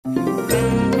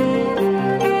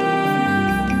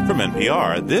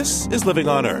NPR, this is Living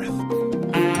on Earth.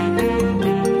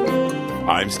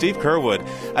 I'm Steve Curwood.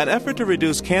 An effort to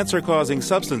reduce cancer-causing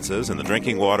substances in the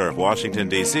drinking water of Washington,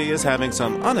 D.C. is having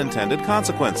some unintended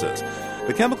consequences.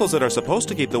 The chemicals that are supposed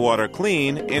to keep the water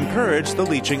clean encourage the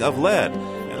leaching of lead,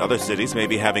 and other cities may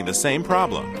be having the same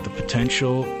problem. The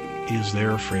potential is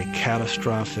there for a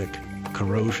catastrophic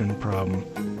corrosion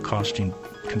problem costing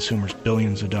consumers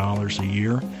billions of dollars a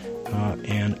year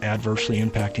and adversely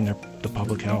impacting the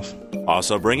public health.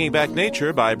 Also bringing back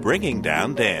nature by bringing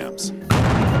down dams.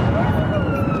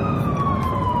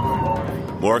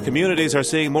 More communities are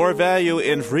seeing more value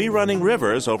in free-running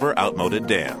rivers over outmoded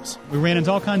dams. We ran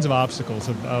into all kinds of obstacles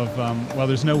well,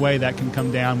 there's no way that can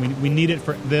come down. We need it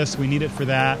for this, we need it for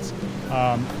that.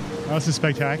 This is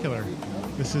spectacular.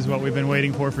 This is what we've been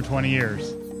waiting for 20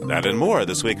 years. That and more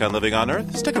this week on Living on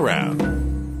Earth. Stick around.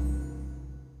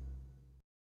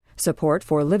 Support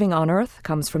for Living on Earth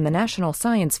comes from the National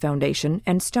Science Foundation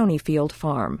and Stonyfield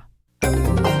Farm.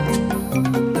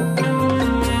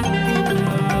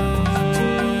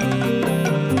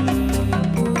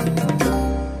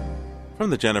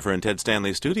 From the Jennifer and Ted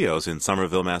Stanley studios in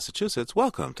Somerville, Massachusetts,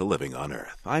 welcome to Living on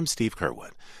Earth. I'm Steve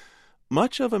Curwood.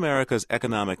 Much of America's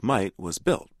economic might was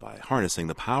built by harnessing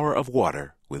the power of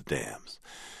water with dams.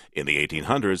 In the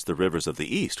 1800s, the rivers of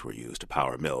the East were used to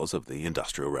power mills of the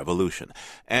Industrial Revolution.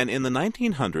 And in the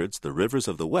 1900s, the rivers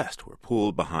of the West were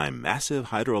pooled behind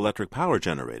massive hydroelectric power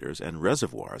generators and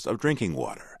reservoirs of drinking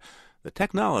water. The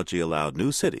technology allowed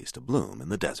new cities to bloom in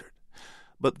the desert.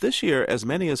 But this year, as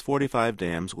many as 45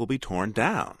 dams will be torn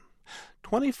down.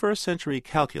 21st century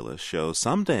calculus shows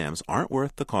some dams aren't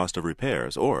worth the cost of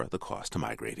repairs or the cost to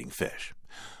migrating fish.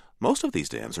 Most of these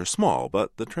dams are small,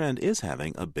 but the trend is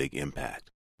having a big impact.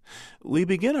 We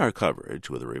begin our coverage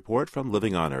with a report from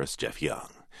Living on Earth's Jeff Young.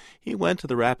 He went to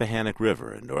the Rappahannock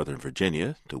River in Northern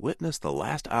Virginia to witness the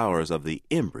last hours of the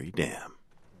Embry Dam.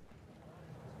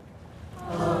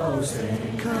 Oh, say,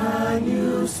 can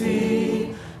you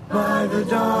see by the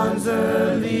dawn's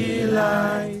early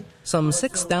light? Some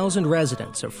 6,000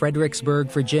 residents of Fredericksburg,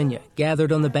 Virginia,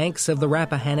 gathered on the banks of the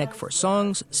Rappahannock for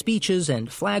songs, speeches, and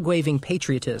flag-waving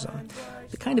patriotism,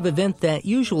 the kind of event that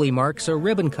usually marks a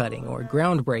ribbon-cutting or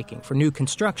groundbreaking for new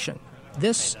construction.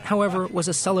 This, however, was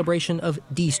a celebration of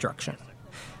destruction.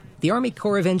 The Army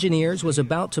Corps of Engineers was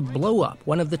about to blow up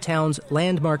one of the town's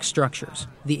landmark structures,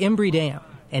 the Embry Dam,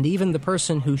 and even the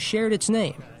person who shared its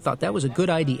name thought that was a good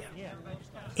idea.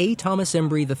 A. Thomas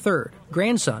Embry III,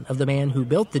 grandson of the man who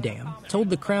built the dam, told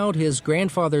the crowd his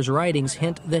grandfather's writings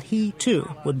hint that he,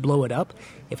 too, would blow it up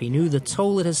if he knew the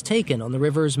toll it has taken on the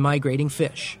river's migrating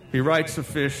fish. He writes of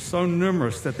fish so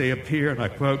numerous that they appear, and I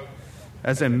quote,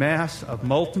 as a mass of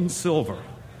molten silver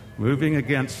moving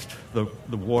against the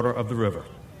water of the river.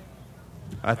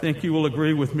 I think you will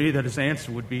agree with me that his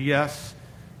answer would be yes,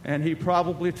 and he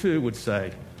probably, too, would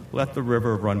say, let the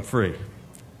river run free.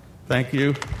 Thank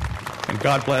you. And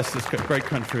God bless this great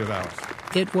country of ours.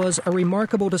 It was a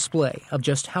remarkable display of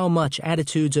just how much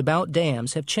attitudes about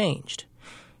dams have changed.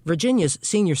 Virginia's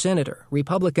senior senator,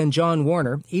 Republican John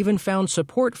Warner, even found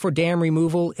support for dam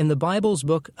removal in the Bible's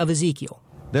book of Ezekiel.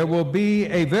 There will be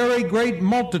a very great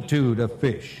multitude of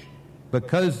fish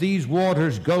because these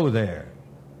waters go there,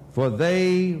 for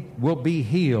they will be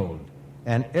healed,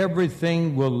 and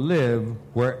everything will live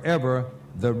wherever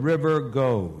the river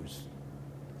goes.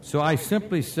 So I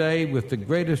simply say with the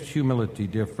greatest humility,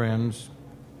 dear friends,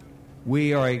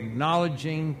 we are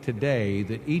acknowledging today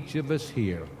that each of us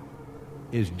here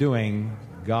is doing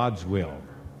God's will.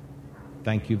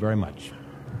 Thank you very much.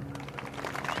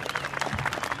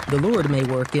 The Lord may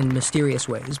work in mysterious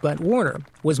ways, but Warner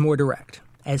was more direct.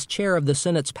 As chair of the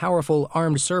Senate's powerful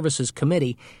Armed Services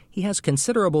Committee, he has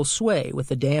considerable sway with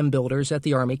the dam builders at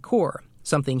the Army Corps,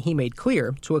 something he made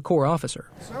clear to a Corps officer.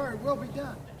 Sorry, we'll be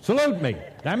done. Salute me.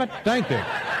 Damn it. Thank you.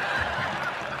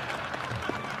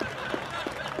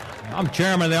 I'm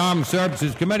chairman of the Armed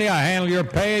Services Committee. I handle your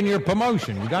pay and your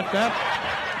promotion. You got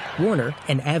that? Warner,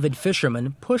 an avid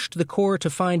fisherman, pushed the Corps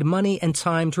to find money and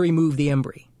time to remove the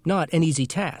Embry. Not an easy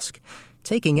task.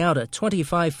 Taking out a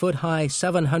 25-foot-high,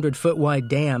 700-foot-wide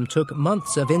dam took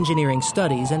months of engineering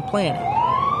studies and planning.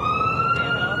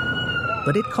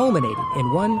 But it culminated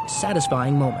in one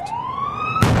satisfying moment.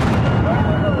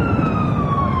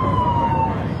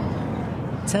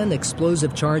 10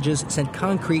 explosive charges sent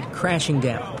concrete crashing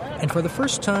down, and for the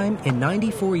first time in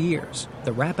 94 years,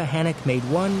 the Rappahannock made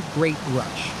one great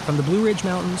rush from the Blue Ridge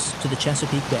Mountains to the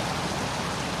Chesapeake Bay.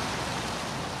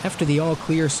 After the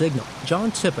all-clear signal,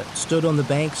 John Tippett stood on the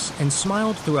banks and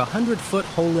smiled through a 100-foot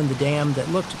hole in the dam that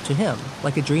looked to him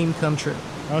like a dream come true.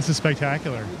 This is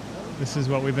spectacular. This is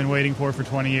what we've been waiting for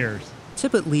 20 years.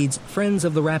 Tippett leads Friends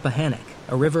of the Rappahannock,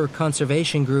 a river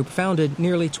conservation group founded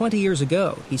nearly 20 years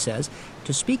ago, he says,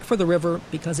 to speak for the river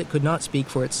because it could not speak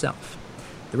for itself.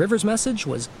 The river's message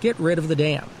was get rid of the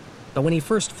dam. But when he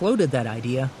first floated that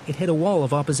idea, it hit a wall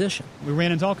of opposition. We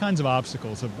ran into all kinds of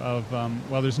obstacles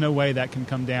well, there's no way that can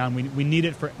come down. We need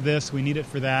it for this, we need it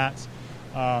for that.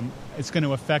 It's going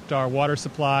to affect our water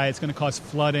supply. It's going to cause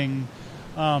flooding.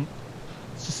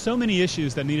 It's just so many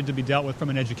issues that needed to be dealt with from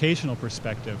an educational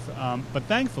perspective. But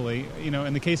thankfully,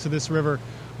 in the case of this river,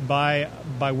 by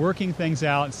working things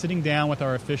out and sitting down with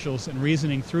our officials and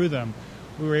reasoning through them,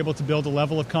 we were able to build a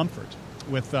level of comfort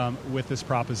with this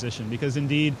proposition, because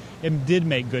indeed it did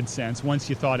make good sense once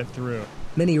you thought it through.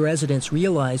 Many residents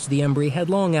realized the Embry had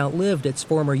long outlived its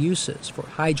former uses for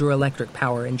hydroelectric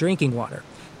power and drinking water.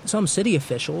 Some city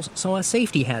officials saw a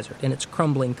safety hazard in its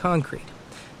crumbling concrete.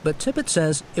 But Tippett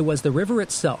says it was the river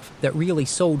itself that really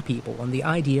sold people on the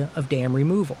idea of dam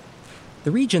removal. The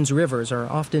region's rivers are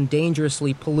often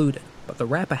dangerously polluted, but the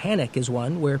Rappahannock is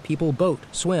one where people boat,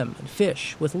 swim, and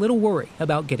fish with little worry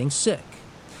about getting sick.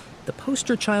 The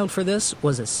poster child for this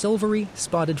was a silvery,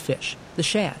 spotted fish, the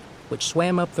shad, which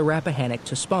swam up the Rappahannock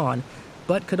to spawn,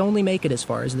 but could only make it as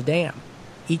far as the dam.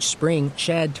 Each spring,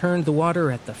 shad turned the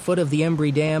water at the foot of the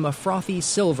Embry Dam a frothy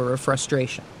silver of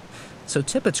frustration. So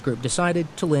Tippett's group decided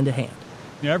to lend a hand.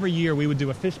 Every year we would do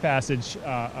a fish passage,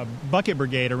 a bucket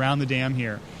brigade around the dam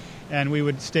here. And we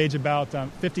would stage about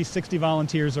 50, 60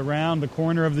 volunteers around the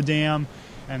corner of the dam.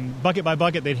 And bucket by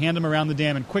bucket, they'd hand them around the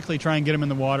dam and quickly try and get them in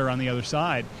the water on the other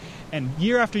side. And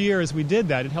year after year, as we did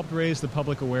that, it helped raise the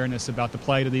public awareness about the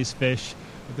plight of these fish,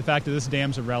 the fact that this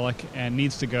dam's a relic and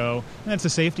needs to go. And it's a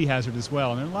safety hazard as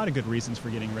well, and there are a lot of good reasons for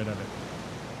getting rid of it.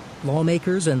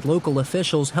 Lawmakers and local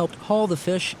officials helped haul the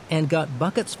fish and got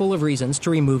buckets full of reasons to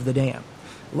remove the dam.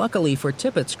 Luckily for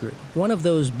Tippett's group, one of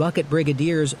those bucket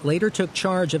brigadiers later took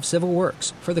charge of civil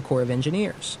works for the Corps of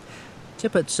Engineers.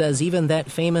 Tippett says even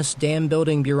that famous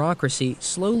dam-building bureaucracy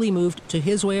slowly moved to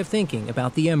his way of thinking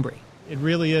about the Embry. It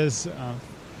really is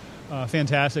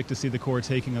fantastic to see the Corps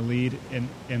taking a lead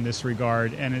in this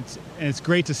regard, and it's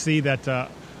great to see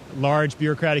that large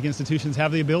bureaucratic institutions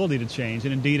have the ability to change.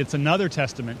 And indeed, it's another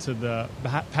testament to the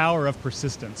power of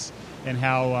persistence and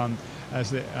how,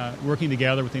 working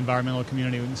together with the environmental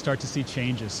community, we can start to see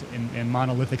changes in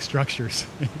monolithic structures,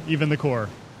 even the Corps.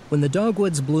 When the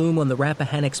dogwoods bloom on the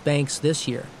Rappahannock's banks this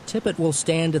year, Tippett will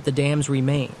stand at the dam's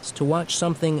remains to watch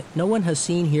something no one has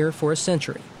seen here for a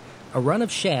century, a run of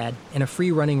shad in a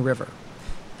free-running river.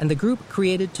 And the group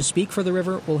created to speak for the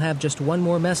river will have just one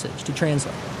more message to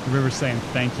translate. The river's saying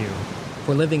thank you.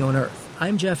 For Living on Earth,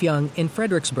 I'm Jeff Young in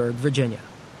Fredericksburg, Virginia.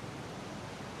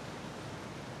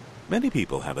 Many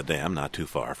people have a dam not too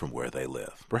far from where they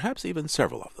live, perhaps even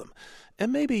several of them.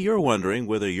 And maybe you're wondering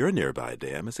whether your nearby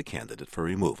dam is a candidate for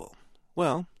removal.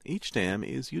 Well, each dam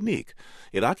is unique.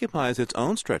 It occupies its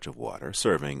own stretch of water,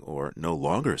 serving or no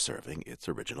longer serving its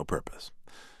original purpose.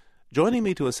 Joining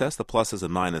me to assess the pluses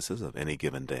and minuses of any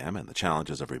given dam and the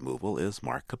challenges of removal is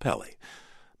Mark Capelli.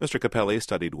 Mr. Capelli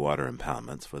studied water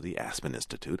impoundments for the Aspen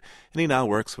Institute, and he now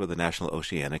works for the National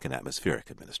Oceanic and Atmospheric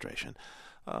Administration.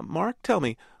 Mark, tell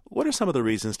me, what are some of the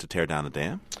reasons to tear down a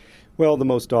dam? Well, the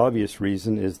most obvious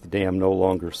reason is the dam no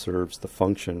longer serves the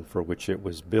function for which it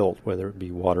was built, whether it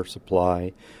be water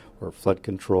supply or flood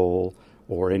control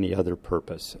or any other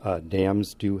purpose.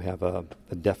 Dams do have a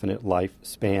definite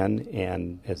lifespan,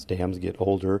 and as dams get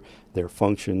older, their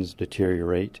functions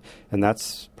deteriorate, and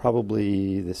that's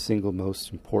probably the single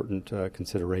most important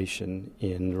consideration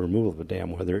in the removal of a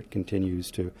dam, whether it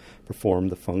continues to perform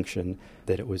the function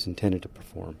that it was intended to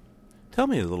perform. Tell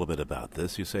me a little bit about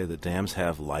this. You say that dams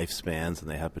have lifespans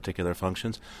and they have particular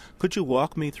functions. Could you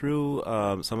walk me through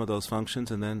some of those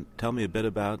functions and then tell me a bit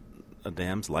about a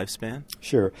dam's lifespan?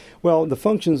 Sure. Well, the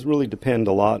functions really depend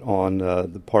a lot on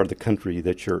the part of the country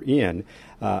that you're in.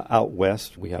 Out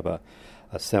west, we have a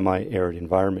semi-arid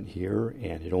environment here,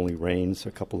 and it only rains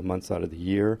a couple of months out of the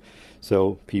year.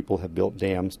 So people have built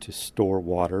dams to store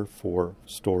water for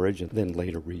storage and then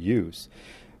later reuse.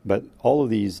 But all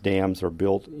of these dams are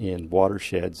built in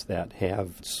watersheds that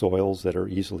have soils that are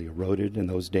easily eroded, and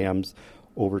those dams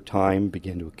over time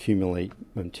begin to accumulate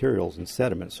materials and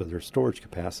sediment, so their storage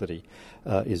capacity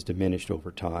is diminished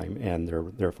over time, and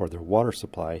therefore their water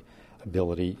supply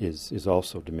ability is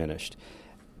also diminished.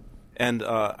 And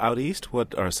out east,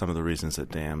 what are some of the reasons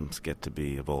that dams get to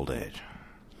be of old age?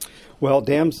 Well,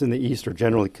 dams in the east are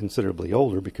generally considerably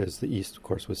older because the east, of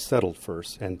course, was settled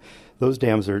first. And those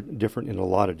dams are different in a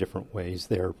lot of different ways.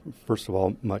 They're, first of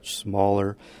all, much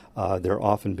smaller. They're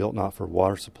often built not for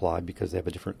water supply because they have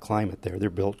a different climate there. They're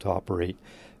built to operate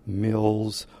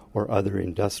mills or other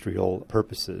industrial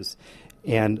purposes.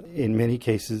 And in many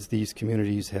cases, these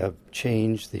communities have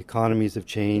changed, the economies have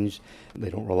changed,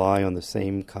 they don't rely on the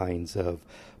same kinds of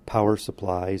power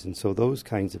supplies, and so those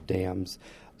kinds of dams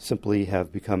simply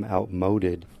have become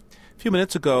outmoded. A few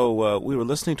minutes ago, we were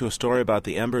listening to a story about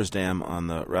the Embers Dam on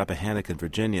the Rappahannock in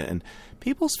Virginia, and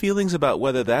people's feelings about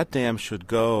whether that dam should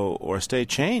go or stay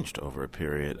changed over a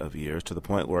period of years to the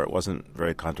point where it wasn't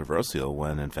very controversial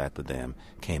when, in fact, the dam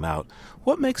came out.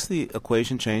 What makes the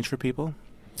equation change for people?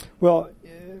 Well,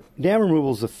 dam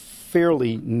removal is a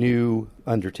fairly new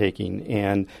undertaking,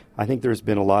 and I think there's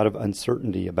been a lot of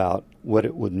uncertainty about what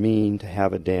it would mean to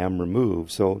have a dam removed,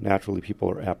 so naturally people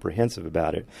are apprehensive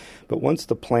about it. But once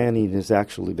the planning has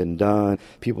actually been done,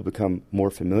 people become more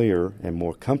familiar and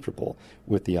more comfortable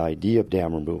with the idea of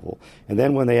dam removal. And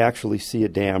then when they actually see a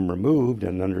dam removed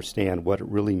and understand what it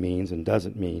really means and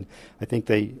doesn't mean, I think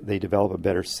they develop a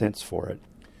better sense for it.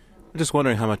 I'm just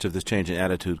wondering how much of this change in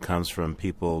attitude comes from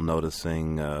people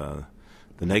noticing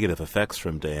the negative effects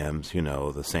from dams,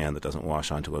 the sand that doesn't wash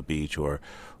onto a beach or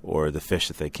the fish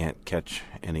that they can't catch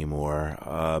anymore.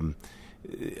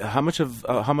 How much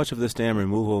of this dam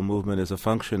removal movement is a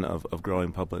function of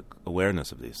growing public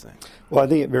awareness of these things? Well, I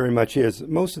think it very much is.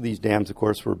 Most of these dams, of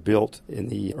course, were built in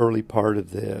the early part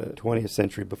of the 20th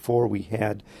century before we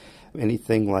had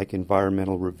anything like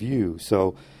environmental review.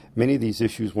 So many of these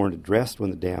issues weren't addressed when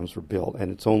the dams were built, and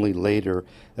it's only later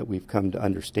that we've come to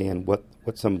understand what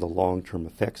some of the long-term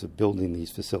effects of building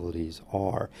these facilities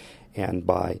are. And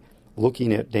by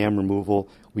looking at dam removal,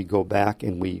 we go back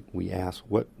and we ask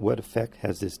what effect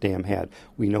has this dam had?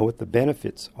 We know what the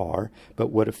benefits are, but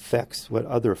what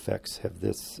other effects have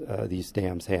these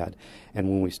dams had? And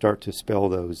when we start to spell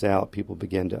those out, people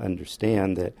begin to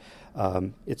understand that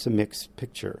it's a mixed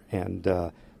picture, and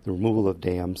the removal of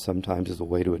dams sometimes is a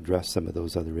way to address some of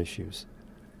those other issues.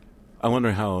 I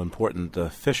wonder how important the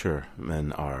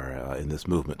fishermen are in this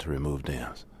movement to remove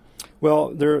dams. Well,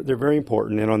 they're very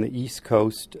important, and on the East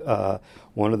Coast,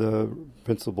 one of the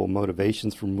principal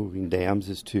motivations for removing dams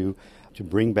is to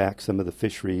bring back some of the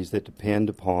fisheries that depend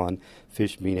upon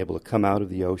fish being able to come out of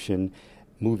the ocean,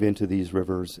 move into these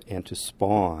rivers, and to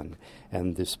spawn.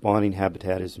 And the spawning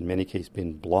habitat has in many cases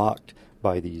been blocked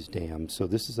by these dams. So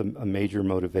this is a major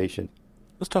motivation.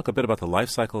 Let's talk a bit about the life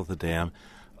cycle of the dam.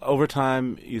 Over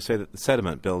time, you say that the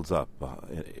sediment builds up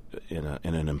in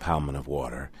an impoundment of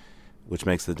water, which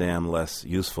makes the dam less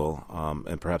useful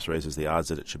and perhaps raises the odds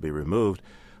that it should be removed.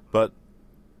 But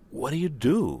what do you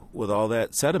do with all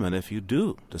that sediment if you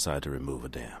do decide to remove a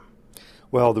dam?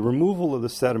 Well, the removal of the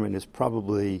sediment is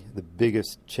probably the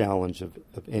biggest challenge of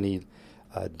any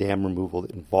dam removal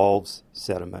that involves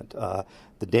sediment.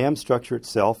 The dam structure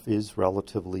itself is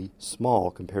relatively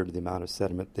small compared to the amount of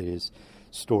sediment that is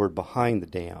stored behind the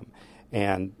dam.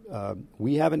 And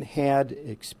we haven't had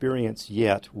experience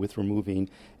yet with removing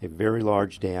a very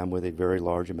large dam with a very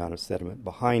large amount of sediment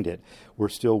behind it. We're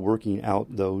still working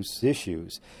out those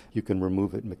issues. You can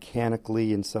remove it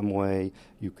mechanically in some way.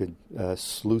 You could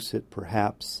sluice it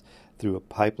perhaps through a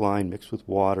pipeline mixed with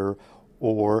water,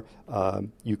 or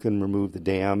you can remove the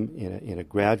dam in a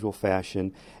gradual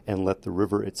fashion and let the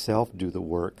river itself do the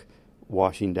work,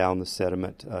 washing down the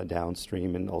sediment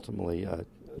downstream and ultimately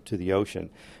to the ocean.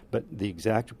 But the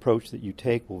exact approach that you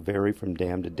take will vary from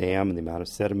dam to dam and the amount of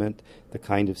sediment, the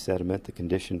kind of sediment, the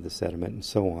condition of the sediment, and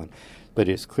so on. But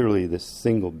it's clearly the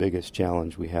single biggest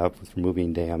challenge we have with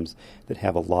removing dams that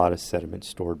have a lot of sediment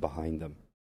stored behind them.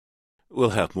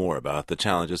 We'll have more about the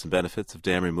challenges and benefits of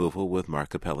dam removal with Mark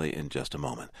Capelli in just a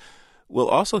moment. We'll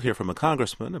also hear from a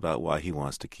congressman about why he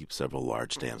wants to keep several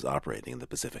large dams operating in the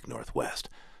Pacific Northwest,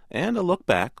 and a look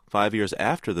back 5 years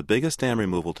after the biggest dam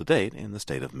removal to date in the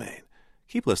state of Maine.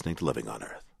 Keep listening to Living on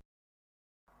Earth.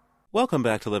 Welcome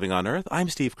back to Living on Earth. I'm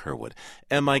Steve Curwood,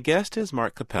 and my guest is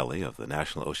Mark Capelli of the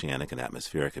National Oceanic and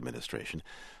Atmospheric Administration.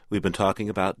 We've been talking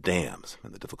about dams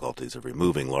and the difficulties of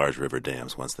removing large river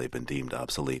dams once they've been deemed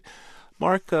obsolete.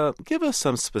 Mark, give us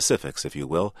some specifics, if you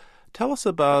will. Tell us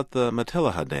about the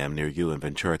Matilaha Dam near you in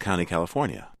Ventura County,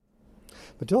 California.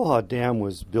 Matilaha Dam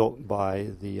was built by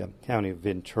the county of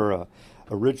Ventura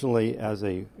originally as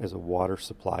a water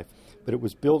supply, but it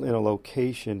was built in a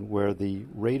location where the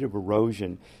rate of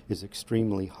erosion is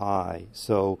extremely high.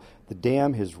 So the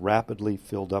dam has rapidly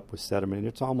filled up with sediment, and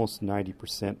it's almost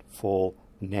 90% full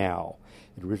now.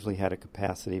 It originally had a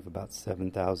capacity of about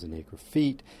 7,000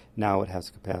 acre-feet. Now it has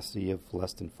a capacity of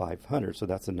less than 500, so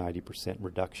that's a 90%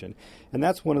 reduction. And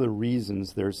that's one of the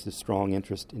reasons there's this strong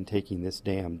interest in taking this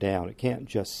dam down. It can't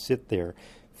just sit there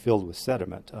filled with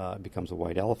sediment. It becomes a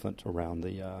white elephant around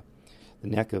the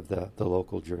neck of the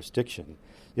local jurisdiction.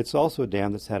 It's also a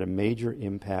dam that's had a major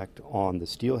impact on the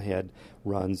steelhead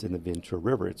runs in the Ventura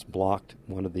River. It's blocked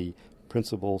one of the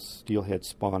principal steelhead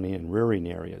spawning and rearing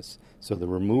areas. So the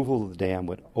removal of the dam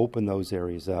would open those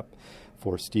areas up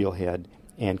for steelhead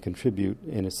and contribute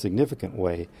in a significant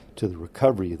way to the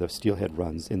recovery of the steelhead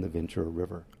runs in the Ventura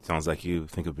River. Sounds like you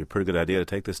think it would be a pretty good idea to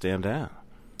take this dam down.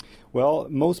 Well,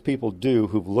 most people do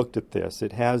who've looked at this.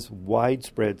 It has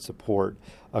widespread support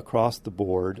across the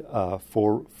board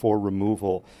for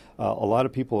removal. A lot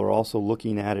of people are also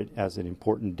looking at it as an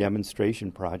important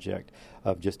demonstration project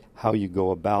of just how you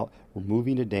go about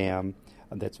removing a dam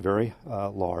that's very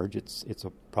large. It's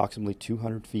approximately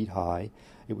 200 feet high.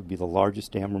 It would be the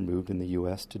largest dam removed in the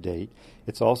U.S. to date.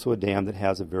 It's also a dam that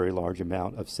has a very large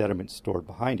amount of sediment stored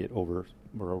behind it, over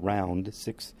or around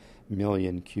 6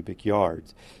 million cubic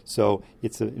yards. So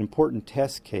it's an important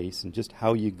test case in just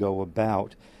how you go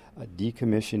about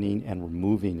decommissioning and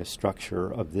removing a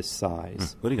structure of this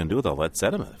size. What are you going to do with all that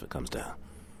sediment if it comes down?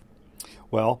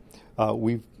 Well,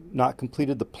 we've not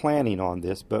completed the planning on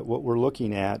this, but what we're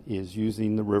looking at is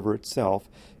using the river itself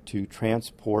to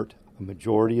transport a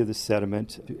majority of the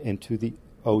sediment into the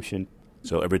ocean.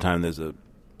 So every time there's a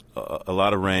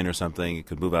lot of rain or something, it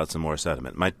could move out some more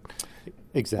sediment.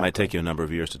 Exactly. Might take you a number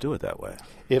of years to do it that way.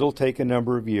 It'll take a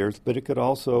number of years, but it could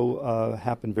also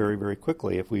happen very, very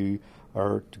quickly if we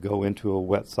are to go into a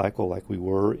wet cycle like we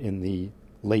were in the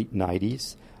late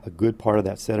 90s. A good part of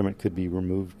that sediment could be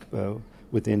removed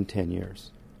within 10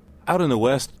 years. Out in the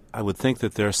West, I would think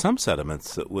that there are some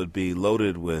sediments that would be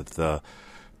loaded with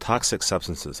toxic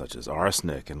substances such as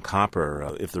arsenic and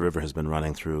copper if the river has been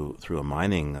running through a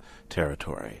mining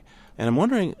territory. And I'm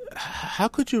wondering, how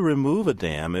could you remove a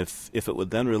dam if it would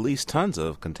then release tons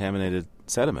of contaminated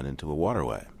sediment into a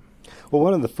waterway? Well,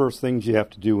 one of the first things you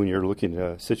have to do when you're looking at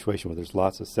a situation where there's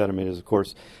lots of sediment is, of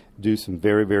course, do some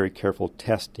very, very careful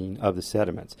testing of the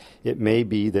sediments. It may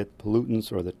be that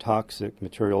pollutants or the toxic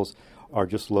materials are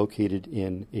just located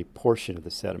in a portion of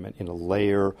the sediment, in a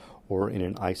layer or in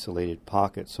an isolated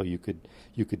pocket, so you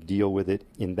could deal with it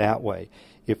in that way.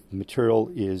 If material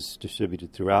is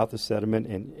distributed throughout the sediment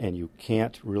and you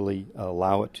can't really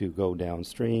allow it to go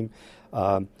downstream,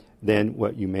 then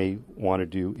what you may want to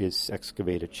do is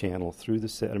excavate a channel through the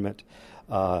sediment,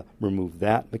 remove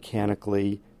that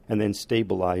mechanically, and then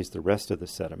stabilize the rest of the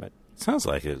sediment. Sounds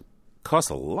like it costs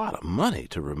a lot of money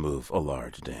to remove a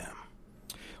large dam.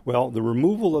 Well, the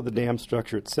removal of the dam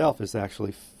structure itself is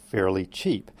actually fairly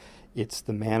cheap. It's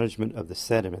the management of the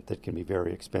sediment that can be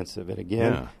very expensive. And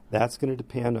again, that's going to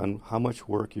depend on how much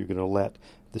work you're going to let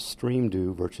the stream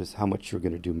do versus how much you're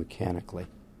going to do mechanically.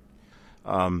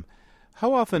 How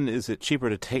often is it cheaper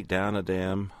to take down a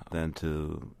dam than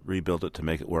to rebuild it to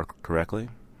make it work correctly?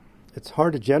 It's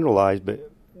hard to generalize,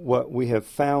 but what we have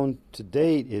found to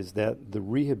date is that the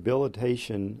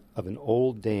rehabilitation of an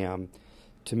old dam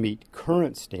to meet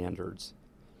current standards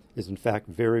is in fact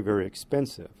very, very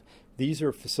expensive. These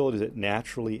are facilities that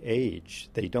naturally age.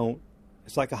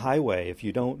 It's like a highway. If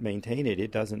you don't maintain it,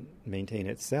 it doesn't maintain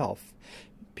itself.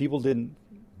 People didn't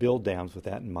build dams with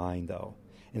that in mind, though.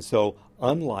 And so,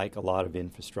 unlike a lot of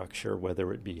infrastructure,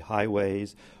 whether it be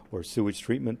highways or sewage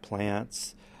treatment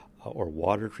plants or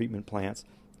water treatment plants,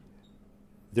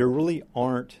 there really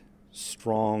aren't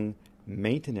strong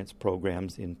maintenance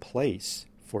programs in place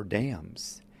for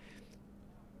dams.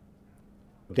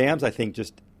 Dams, I think,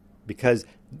 just because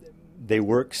they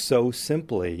work so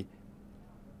simply,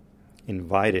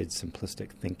 invited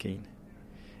simplistic thinking.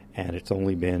 And it's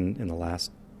only been in the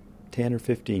last 10 or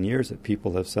 15 years that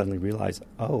people have suddenly realized,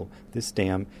 oh, this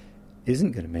dam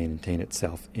isn't going to maintain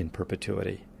itself in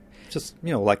perpetuity. Just,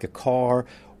 like a car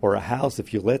or a house,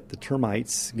 if you let the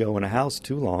termites go in a house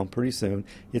too long, pretty soon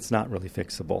it's not really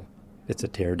fixable. It's a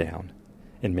tear down.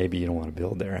 And maybe you don't want to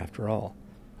build there after all.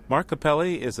 Mark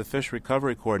Capelli is a fish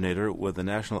recovery coordinator with the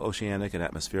National Oceanic and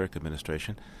Atmospheric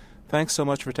Administration. Thanks so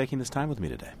much for taking this time with me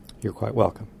today. You're quite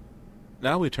welcome.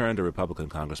 Now we turn to Republican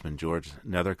Congressman George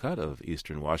Nethercutt of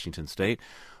eastern Washington State,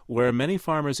 where many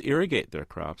farmers irrigate their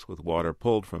crops with water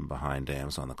pulled from behind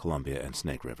dams on the Columbia and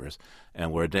Snake Rivers,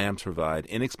 and where dams provide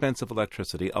inexpensive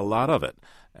electricity, a lot of it,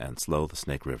 and slow the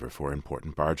Snake River for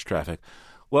important barge traffic.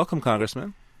 Welcome,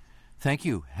 Congressman. Thank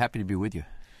you. Happy to be with you.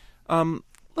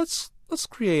 Let's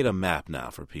create a map now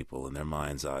for people in their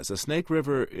mind's eyes. The Snake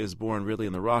River is born really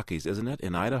in the Rockies, isn't it,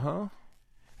 in Idaho?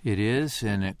 It is,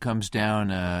 and it comes down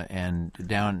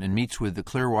and meets with the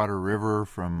Clearwater River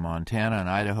from Montana and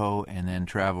Idaho, and then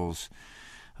travels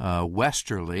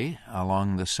westerly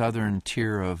along the southern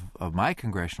tier of my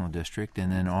congressional district,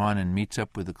 and then on and meets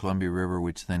up with the Columbia River,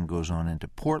 which then goes on into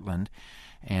Portland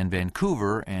and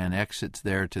Vancouver and exits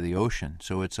there to the ocean.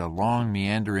 So it's a long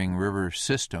meandering river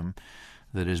system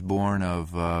that is born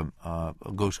of,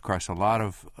 goes across a lot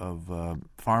of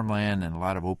farmland and a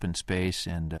lot of open space,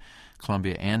 and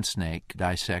Columbia and Snake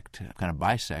bisect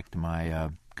my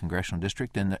congressional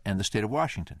district and the state of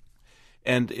Washington.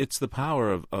 And it's the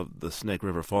power of the Snake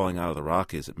River falling out of the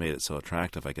Rockies that made it so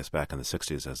attractive, I guess, back in the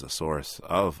 60s as a source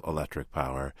of electric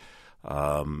power.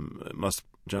 It must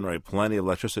generate plenty of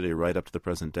electricity right up to the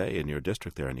present day in your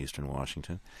district there in eastern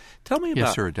Washington. Tell me about,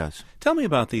 yes, sir, it does. Tell me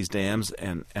about these dams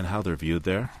and how they're viewed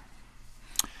there.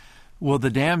 Well,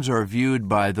 the dams are viewed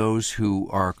by those who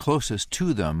are closest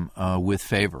to them with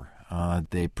favor.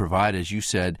 They provide, as you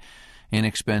said,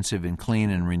 inexpensive and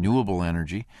clean and renewable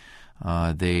energy.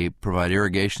 They provide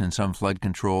irrigation and some flood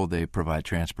control. They provide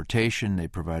transportation. They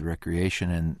provide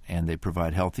recreation, and they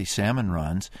provide healthy salmon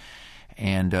runs.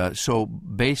 And so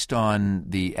based on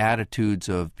the attitudes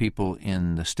of people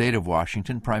in the state of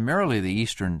Washington, primarily the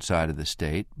eastern side of the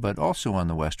state, but also on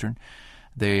the western,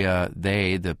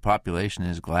 the population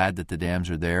is glad that the dams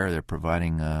are there. They're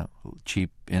providing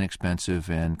cheap, inexpensive,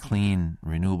 and clean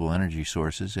renewable energy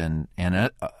sources, and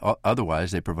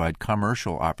otherwise they provide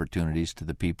commercial opportunities to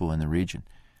the people in the region.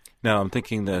 Now, I'm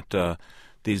thinking that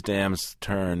these dams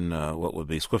turn what would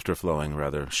be swifter flowing,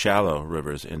 rather shallow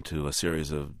rivers into a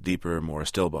series of deeper, more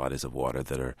still bodies of water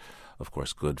that are, of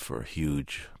course, good for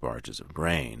huge barges of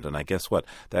grain. And I guess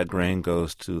that grain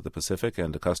goes to the Pacific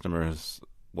and to customers,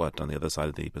 on the other side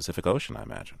of the Pacific Ocean, I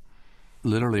imagine.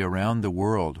 Literally around the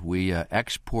world. We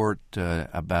export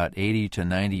about 80 to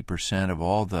 90% of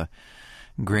all the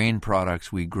grain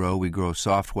products we grow. We grow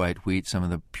soft white wheat, some of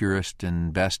the purest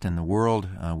and best in the world.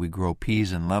 We grow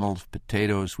peas and lentils,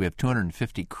 potatoes. We have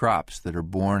 250 crops that are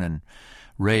born and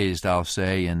raised, I'll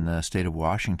say, in the state of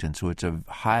Washington. So it's a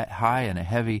high and a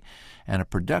heavy and a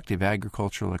productive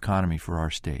agricultural economy for our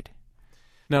state.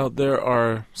 Now, there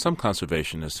are some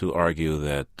conservationists who argue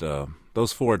that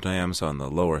those 4 dams on the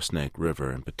lower Snake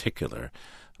River in particular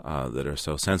that are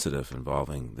so sensitive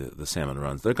involving the salmon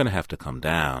runs, they're going to have to come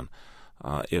down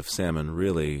if salmon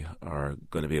really are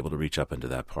going to be able to reach up into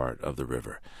that part of the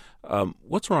river.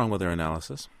 What's wrong with their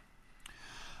analysis?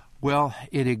 Well,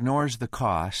 it ignores the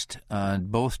cost,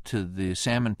 both to the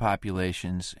salmon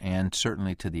populations and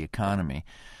certainly to the economy.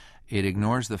 It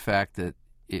ignores the fact that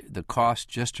the cost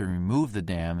just to remove the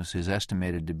dams is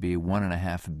estimated to be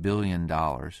 $1.5 billion.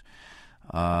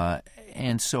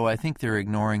 And so I think they're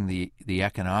ignoring the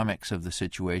economics of the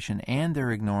situation, and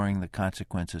they're ignoring the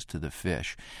consequences to the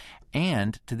fish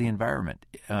and to the environment.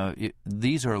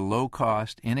 These are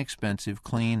low-cost, inexpensive,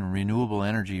 clean, renewable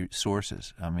energy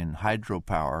sources. I mean,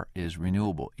 hydropower is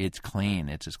renewable. It's clean.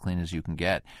 It's as clean as you can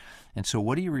get. And so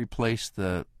what do you replace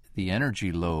the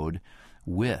energy load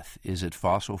with? Is it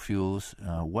fossil fuels?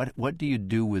 What do you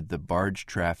do with the barge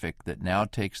traffic that now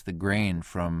takes the grain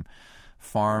from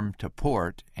farm to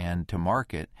port and to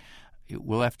market?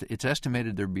 It's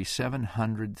estimated there'd be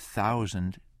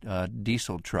 700,000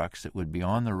 diesel trucks that would be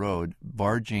on the road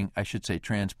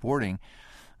transporting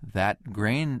that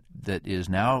grain that is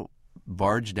now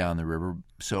barged down the river.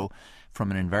 So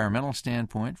from an environmental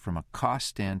standpoint, from a cost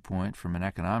standpoint, from an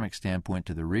economic standpoint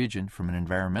to the region, from an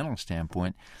environmental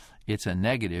standpoint, it's a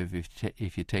negative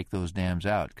if you take those dams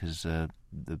out, because the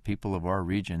people of our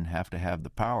region have to have the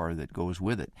power that goes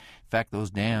with it. In fact,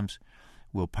 those dams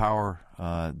will power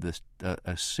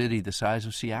a city the size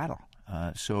of Seattle.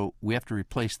 So we have to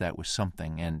replace that with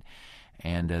something,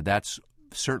 and that's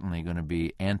certainly going to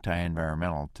be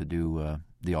anti-environmental to do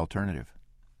the alternative.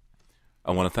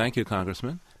 I want to thank you,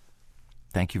 Congressman.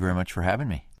 Thank you very much for having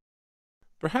me.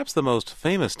 Perhaps the most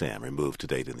famous dam removed to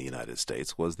date in the United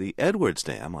States was the Edwards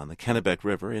Dam on the Kennebec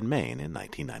River in Maine in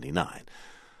 1999.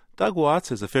 Doug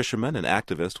Watts is a fisherman and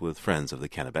activist with Friends of the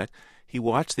Kennebec. He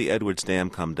watched the Edwards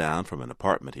Dam come down from an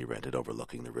apartment he rented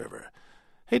overlooking the river.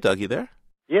 Hey, Doug, you there?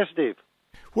 Yes, Steve.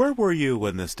 Where were you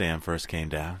when this dam first came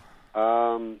down?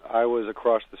 I was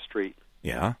across the street.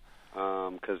 Yeah?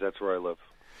 Because that's where I live.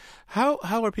 How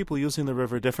are people using the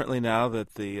river differently now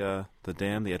that the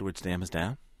Edwards Dam is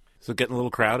down? Is it getting a little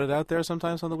crowded out there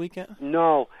sometimes on the weekend?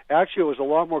 No. Actually, it was a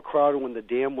lot more crowded when the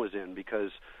dam was in,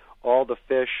 because all the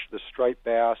fish, the striped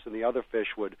bass and the other fish,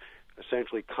 would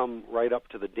essentially come right up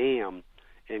to the dam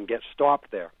and get stopped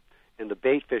there. And the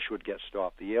bait fish would get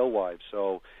stopped, the alewives.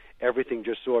 So everything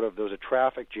just there was a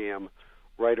traffic jam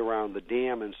right around the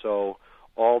dam, and so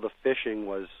all the fishing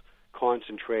was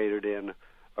concentrated in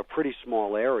a pretty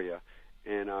small area.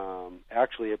 And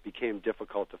actually it became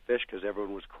difficult to fish because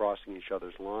everyone was crossing each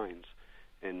other's lines.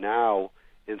 And now,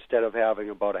 instead of having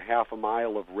about a half a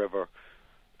mile of river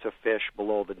to fish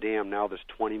below the dam, now there's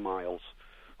 20 miles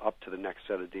up to the next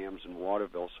set of dams in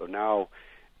Waterville. So now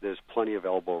there's plenty of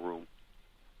elbow room.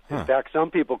 In fact,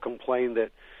 some people complain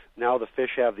that now the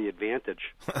fish have the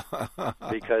advantage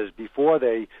because before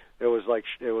it was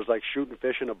like shooting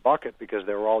fish in a bucket because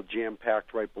they were all jam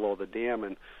packed right below the dam,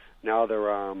 and now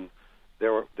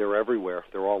they're everywhere.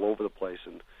 They're all over the place,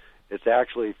 and it's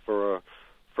actually for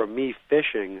me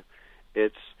fishing,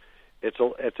 it's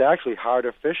actually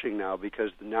harder fishing now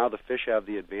because now the fish have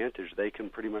the advantage. They can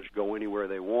pretty much go anywhere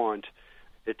they want.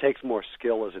 It takes more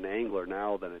skill as an angler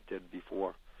now than it did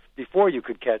before. Before you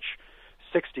could catch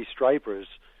 60 stripers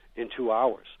in 2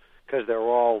 hours because they're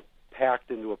all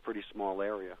packed into a pretty small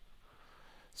area.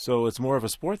 So it's more of a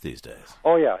sport these days.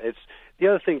 Oh yeah, it's the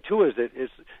other thing too is that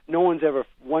no one's ever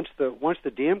once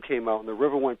the dam came out and the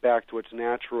river went back to its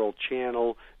natural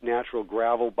channel, natural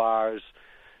gravel bars.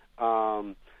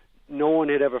 No one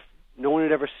had ever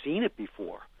seen it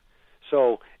before,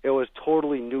 so it was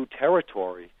totally new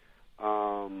territory.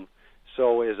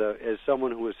 So as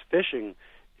someone who is fishing,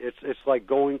 it's like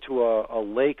going to a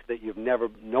lake that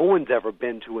no one's ever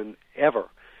been to ever,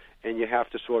 and you have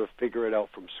to sort of figure it out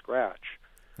from scratch.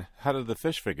 How did the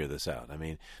fish figure this out? I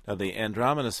mean, now the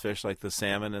andromynous fish like the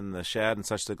salmon and the shad and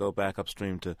such that go back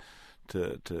upstream to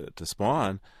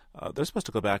spawn, they're supposed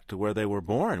to go back to where they were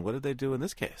born. What did they do in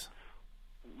this case?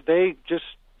 They just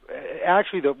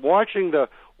actually watching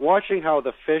how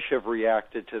the fish have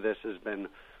reacted to this has been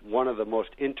one of the most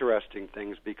interesting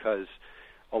things because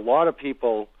a lot of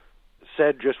people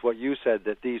said just what you said,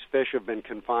 that these fish have been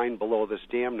confined below this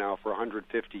dam now for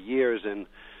 150 years, and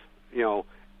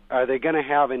are they going to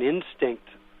have an instinct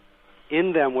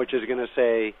in them which is going to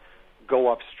say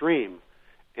go upstream?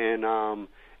 And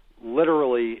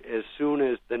literally as soon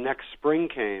as the next spring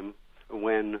came,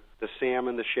 when the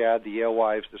salmon, the shad, the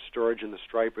alewives, the sturgeon, the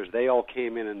stripers, they all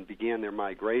came in and began their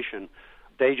migration,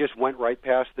 they just went right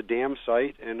past the dam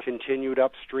site and continued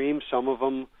upstream. Some of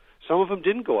them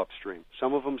didn't go upstream.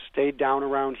 Some of them stayed down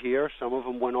around here. Some of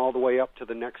them went all the way up to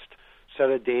the next set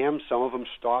of dams. Some of them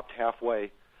stopped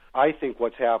halfway. I think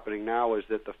what's happening now is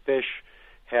that the fish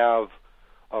have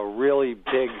a really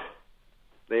big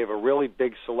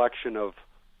selection of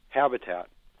habitat,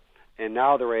 and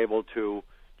now they're able to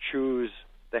choose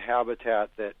the habitat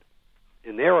that,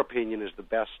 in their opinion, is the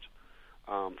best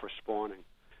for spawning.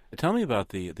 Tell me about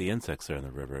the insects there in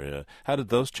the river. How did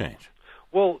those change?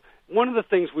 Well, one of the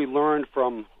things we learned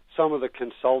from some of the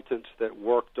consultants that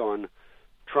worked on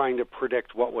trying to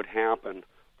predict what would happen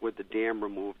with the dam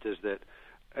removed is that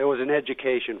it was an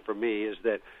education for me, is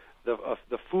that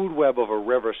the food web of a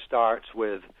river starts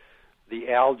with the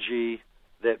algae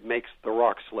that makes the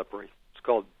rock slippery. It's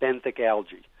called benthic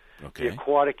algae. Okay. The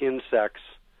aquatic insects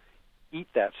eat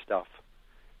that stuff,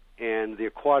 and the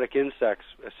aquatic insects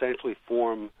essentially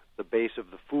form the base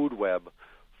of the food web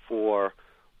for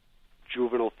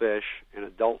juvenile fish and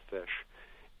adult fish.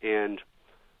 And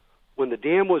when the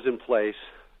dam was in place,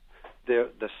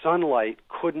 the sunlight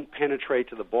couldn't penetrate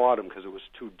to the bottom because it was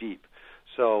too deep.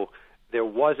 So there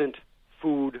wasn't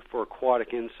food for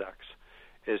aquatic insects.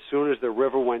 As soon as the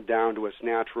river went down to its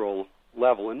natural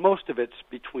level, and most of it's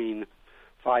between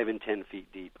 5 and 10 feet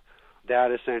deep,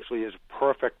 that essentially is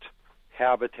perfect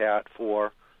habitat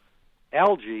for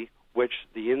algae, which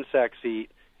the insects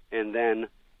eat, and then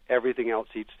everything else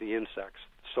eats the insects.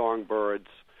 Songbirds,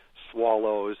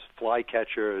 swallows,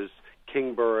 flycatchers,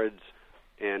 kingbirds,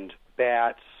 and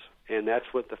bats, and that's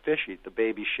what the fish eat. The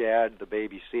baby shad, the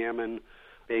baby salmon,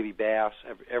 baby bass,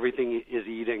 everything is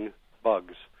eating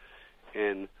bugs.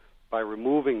 And by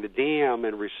removing the dam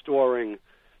and restoring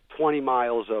 20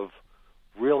 miles of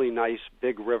really nice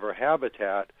big river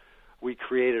habitat, we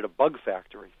created a bug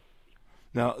factory.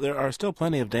 Now, there are still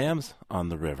plenty of dams on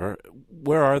the river.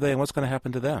 Where are they, and what's going to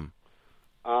happen to them?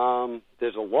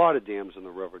 There's a lot of dams in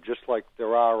the river, just like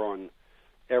there are on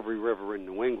every river in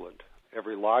New England,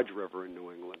 every large river in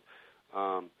New England.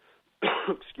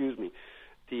 Excuse me.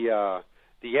 The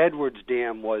Edwards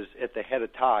Dam was at the head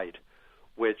of tide,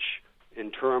 which,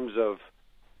 in terms of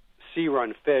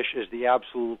sea-run fish, is the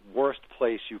absolute worst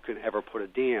place you can ever put a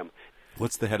dam.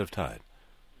 What's the head of tide?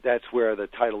 That's where the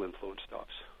tidal influence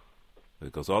stops.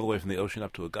 It goes all the way from the ocean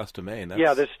up to Augusta, Maine.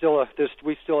 Yeah, we still have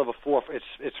a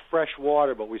it's fresh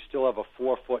water, but we still have a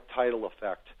 4-foot tidal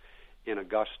effect in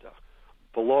Augusta.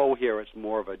 Below here, it's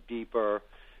more of an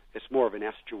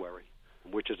estuary,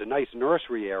 which is a nice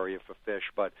nursery area for fish,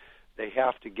 but they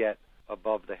have to get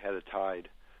above the head of tide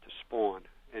to spawn.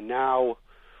 And now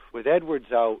with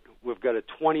Edwards out, we've got a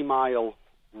 20-mile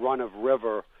run of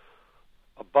river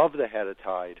above the head of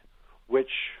tide, which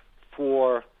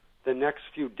for the next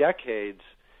few decades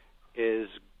is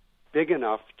big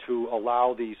enough to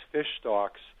allow these fish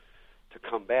stocks to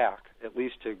come back, at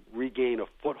least to regain a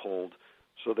foothold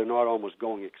so they're not almost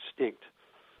going extinct.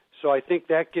 So I think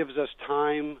that gives us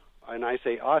time, and I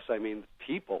say us, I mean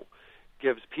people,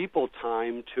 gives people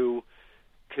time to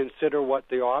consider what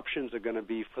the options are going to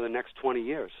be for the next 20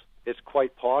 years. It's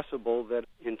quite possible that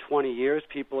in 20 years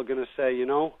people are going to say, you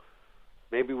know,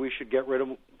 maybe we should get rid of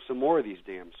some more of these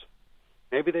dams.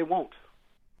 Maybe they won't.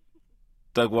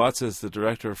 Doug Watts is the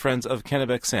director of Friends of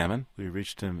Kennebec Salmon. We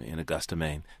reached him in Augusta,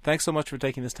 Maine. Thanks so much for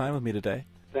taking this time with me today.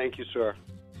 Thank you, sir.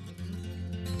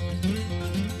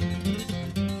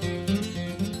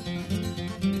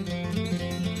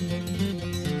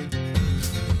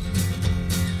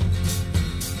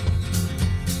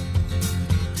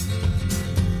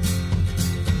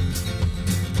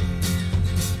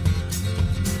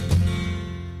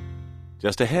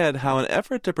 Just ahead, how an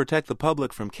effort to protect the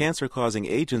public from cancer-causing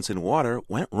agents in water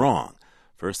went wrong.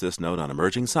 First, this note on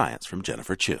emerging science from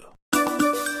Jennifer Chu.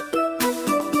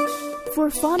 For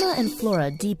fauna and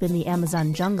flora deep in the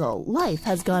Amazon jungle, life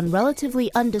has gone relatively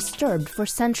undisturbed for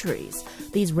centuries.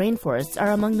 These rainforests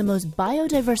are among the most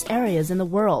biodiverse areas in the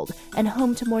world and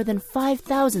home to more than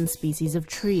 5,000 species of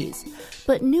trees.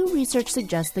 But new research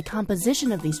suggests the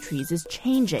composition of these trees is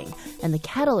changing, and the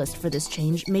catalyst for this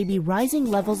change may be rising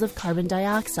levels of carbon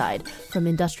dioxide from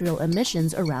industrial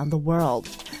emissions around the world.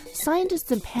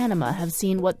 Scientists in Panama have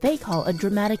seen what they call a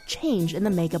dramatic change in the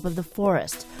makeup of the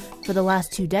forest. For the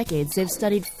last 2 decades, they've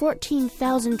studied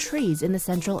 14,000 trees in the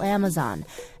central Amazon.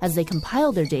 As they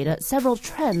compiled their data, several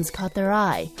trends caught their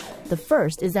eye. The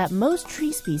first is that most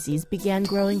tree species began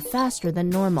growing faster than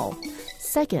normal.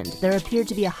 Second, there appeared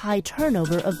to be a high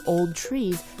turnover of old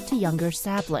trees to younger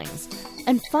saplings.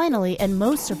 And finally, and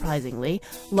most surprisingly,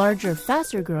 larger,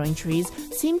 faster-growing trees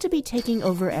seem to be taking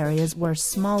over areas where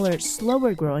smaller,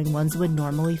 slower-growing ones would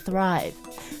normally thrive.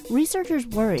 Researchers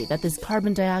worry that this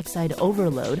carbon dioxide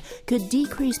overload could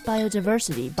decrease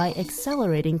biodiversity by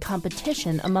accelerating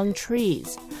competition among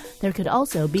trees. There could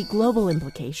also be global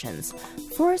implications.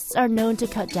 Forests are known to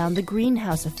cut down the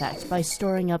greenhouse effect by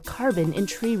storing up carbon in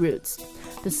tree roots.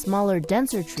 The smaller,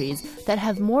 denser trees that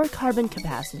have more carbon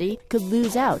capacity could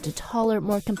lose out to taller,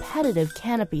 more competitive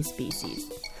canopy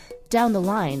species. Down the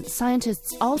line,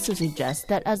 scientists also suggest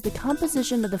that as the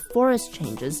composition of the forest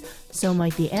changes, so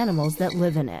might the animals that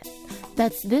live in it.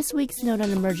 That's this week's Note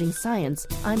on Emerging Science.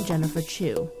 I'm Jennifer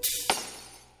Chu.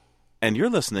 And you're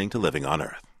listening to Living on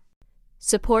Earth.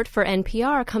 Support for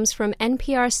NPR comes from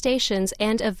NPR stations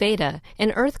and Aveda,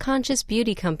 an earth-conscious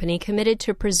beauty company committed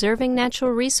to preserving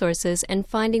natural resources and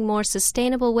finding more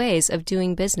sustainable ways of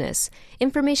doing business.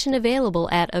 Information available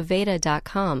at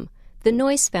Aveda.com. The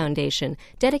Noyce Foundation,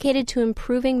 dedicated to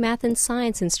improving math and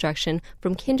science instruction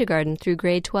from kindergarten through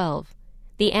grade 12.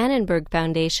 The Annenberg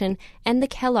Foundation and the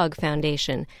Kellogg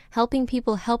Foundation, helping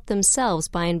people help themselves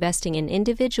by investing in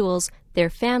individuals,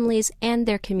 their families, and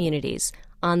their communities.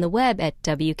 On the web at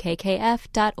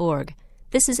wkkf.org.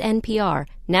 This is NPR,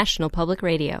 National Public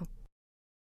Radio.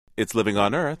 It's Living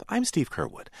on Earth. I'm Steve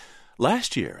Curwood.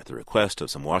 Last year, at the request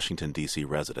of some Washington, D.C.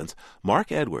 residents,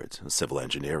 Mark Edwards, a civil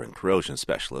engineer and corrosion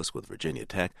specialist with Virginia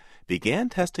Tech, began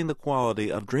testing the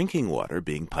quality of drinking water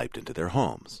being piped into their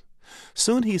homes.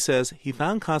 Soon, he says, he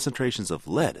found concentrations of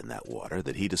lead in that water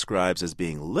that he describes as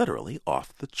being literally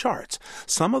off the charts.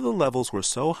 Some of the levels were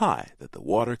so high that the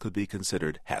water could be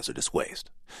considered hazardous waste.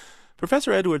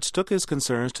 Professor Edwards took his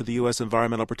concerns to the U.S.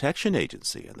 Environmental Protection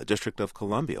Agency and the District of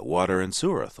Columbia Water and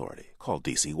Sewer Authority, called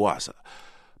D.C. WASA.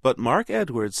 But Mark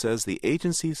Edwards says the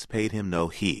agencies paid him no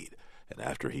heed, and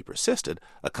after he persisted,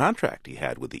 a contract he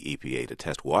had with the EPA to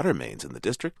test water mains in the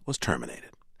district was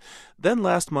terminated. Then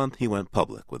last month he went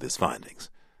public with his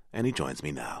findings, and he joins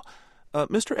me now.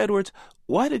 Mr. Edwards,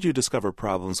 why did you discover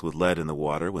problems with lead in the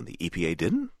water when the EPA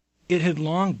didn't? It had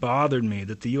long bothered me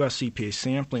that the U.S. EPA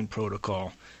sampling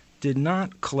protocol did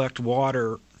not collect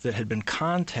water that had been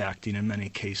contacting, in many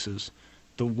cases,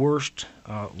 the worst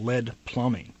lead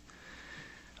plumbing.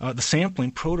 The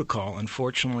sampling protocol,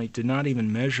 unfortunately, did not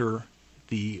even measure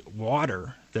the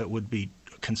water that would be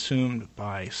consumed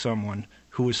by someone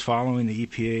who was following the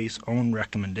EPA's own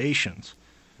recommendations.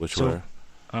 Which were?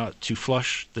 To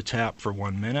flush the tap for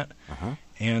 1 minute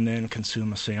and then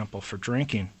consume a sample for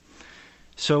drinking.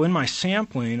 So in my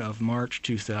sampling of March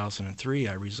 2003,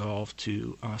 I resolved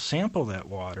to sample that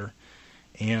water,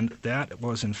 and that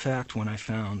was in fact when I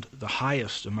found the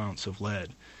highest amounts of lead.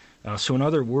 So in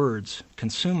other words,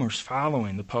 consumers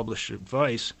following the published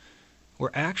advice we're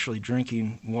actually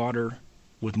drinking water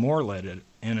with more lead in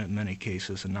it in many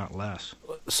cases and not less.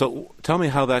 So tell me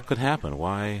how that could happen.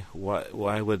 Why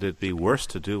would it be worse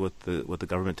to do what the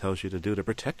government tells you to do to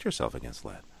protect yourself against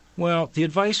lead? Well, the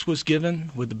advice was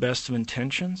given with the best of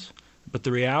intentions, but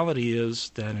the reality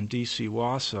is that in D.C.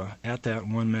 WASA, at that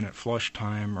 1 minute flush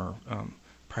time or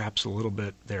perhaps a little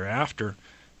bit thereafter,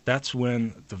 that's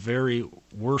when the very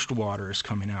worst water is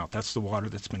coming out. That's the water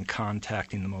that's been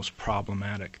contacting the most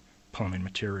problematic plumbing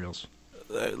materials.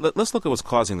 Let's look at what's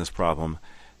causing this problem.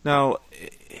 Now,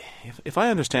 if I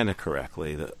understand it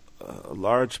correctly, a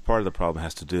large part of the problem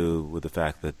has to do with the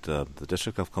fact that the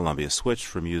District of Columbia switched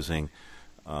from using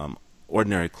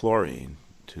ordinary chlorine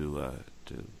to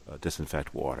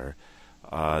disinfect water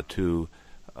to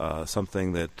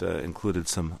something that included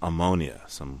some ammonia,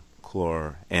 some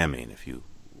chloramine, if you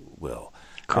will.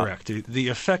 Correct. The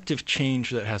effective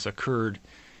change that has occurred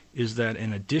is that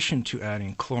in addition to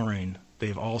adding chlorine,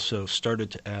 they've also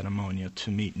started to add ammonia to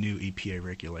meet new EPA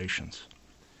regulations.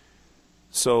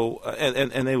 So,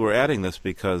 and they were adding this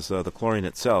because the chlorine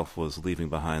itself was leaving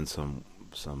behind some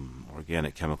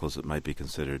organic chemicals that might be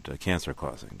considered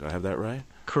cancer-causing. Do I have that right?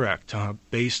 Correct.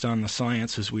 Based on the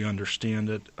science as we understand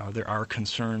it, there are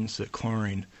concerns that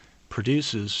chlorine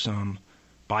produces some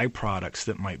byproducts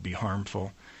that might be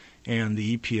harmful, and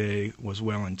the EPA was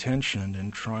well-intentioned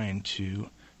in trying to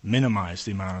minimize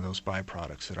the amount of those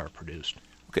byproducts that are produced.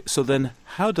 Okay, so then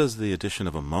how does the addition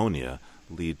of ammonia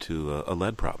lead to a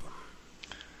lead problem?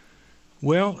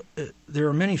 Well, there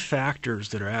are many factors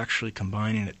that are actually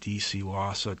combining at DC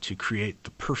WASA to create the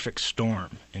perfect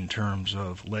storm in terms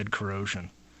of lead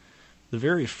corrosion. The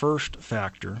very first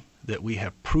factor that we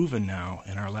have proven now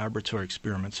in our laboratory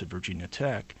experiments at Virginia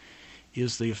Tech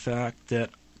is the fact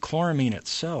that chloramine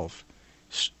itself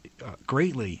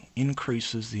greatly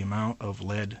increases the amount of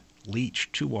lead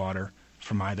leached to water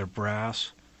from either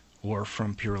brass or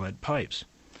from pure lead pipes.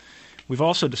 We've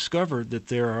also discovered that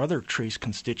there are other trace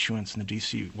constituents in the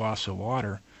DC WASA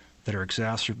water that are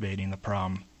exacerbating the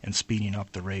problem and speeding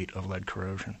up the rate of lead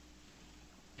corrosion.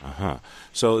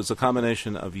 So it's a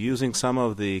combination of using some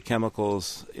of the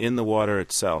chemicals in the water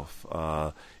itself.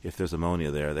 If there's ammonia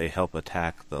there, they help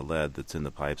attack the lead that's in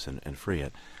the pipes and free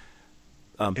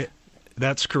it.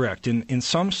 That's correct. In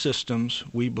some systems,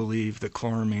 we believe that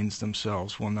chloramines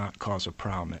themselves will not cause a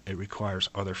problem. It requires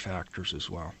other factors as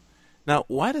well. Now,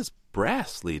 why does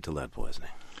brass lead to lead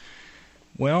poisoning?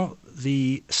 Well,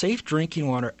 the Safe Drinking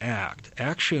Water Act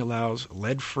actually allows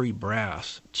lead-free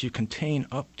brass to contain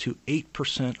up to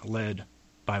 8% lead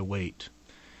by weight.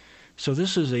 So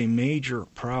this is a major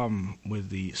problem with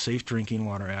the Safe Drinking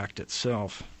Water Act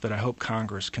itself that I hope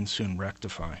Congress can soon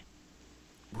rectify.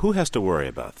 Who has to worry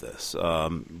about this?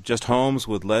 Just homes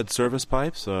with lead service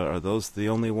pipes? Are those the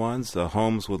only ones?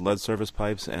 Homes with lead service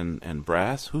pipes and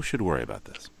brass? Who should worry about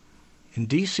this? In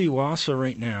DC WASA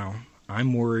right now,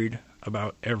 I'm worried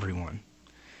about everyone.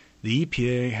 The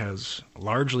EPA has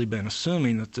largely been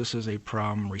assuming that this is a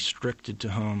problem restricted to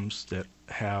homes that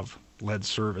have lead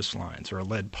service lines or a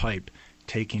lead pipe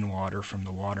taking water from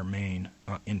the water main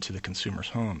into the consumer's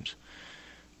homes.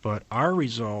 But our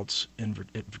results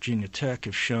at Virginia Tech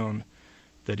have shown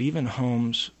that even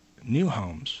new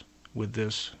homes with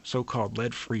this so-called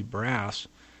lead-free brass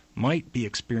might be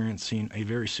experiencing a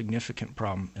very significant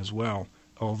problem as well,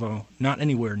 although not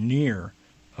anywhere near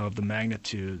of the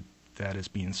magnitude that is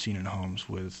being seen in homes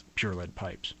with pure lead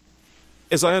pipes.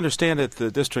 As I understand it,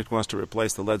 the district wants to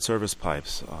replace the lead service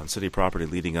pipes on city property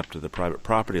leading up to the private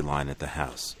property line at the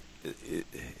house.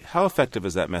 How effective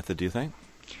is that method, do you think?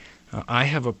 I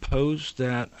have opposed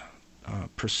that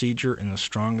procedure in the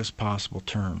strongest possible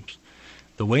terms.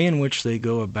 The way in which they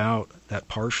go about that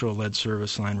partial lead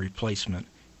service line replacement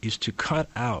is to cut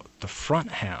out the front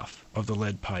half of the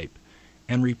lead pipe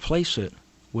and replace it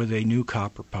with a new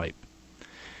copper pipe.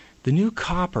 The new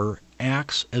copper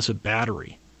acts as a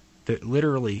battery that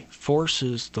literally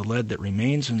forces the lead that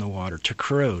remains in the water to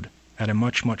corrode at a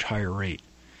much, much higher rate.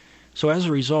 So as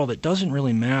a result, it doesn't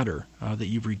really matter that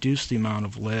you've reduced the amount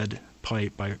of lead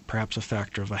pipe by perhaps a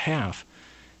factor of a half,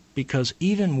 because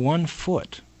even 1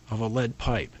 foot of a lead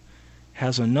pipe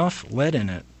has enough lead in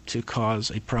it to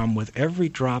cause a problem with every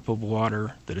drop of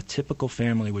water that a typical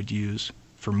family would use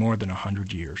for more than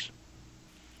 100 years.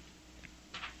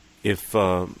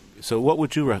 So what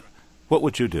would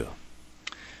you do?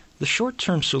 The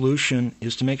short-term solution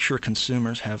is to make sure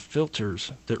consumers have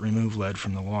filters that remove lead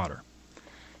from the water.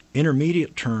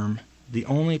 Intermediate term, the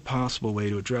only possible way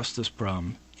to address this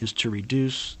problem is to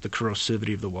reduce the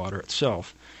corrosivity of the water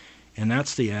itself, and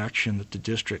that's the action that the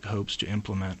district hopes to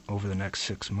implement over the next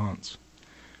 6 months.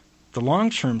 The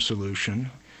long-term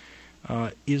solution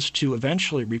is to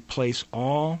eventually replace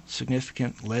all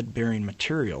significant lead-bearing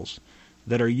materials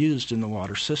that are used in the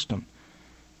water system.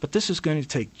 But this is going to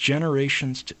take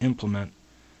generations to implement,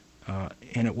 and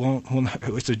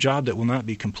it's a job that will not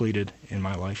be completed in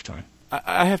my lifetime.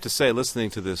 I have to say, listening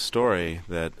to this story,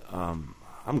 that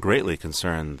I'm greatly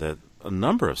concerned that a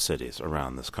number of cities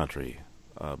around this country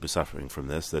be suffering from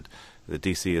this, that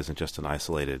D.C. isn't just an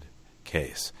isolated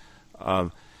case.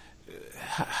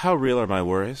 How real are my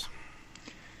worries?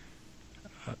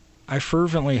 I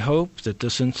fervently hope that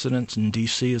this incident in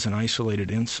D.C. is an isolated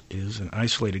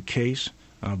case,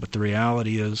 but the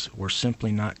reality is we're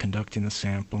simply not conducting the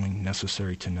sampling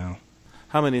necessary to know.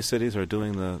 How many cities are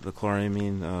doing the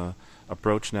chloramine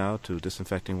approach now to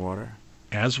disinfecting water?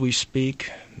 As we speak,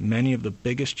 many of the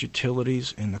biggest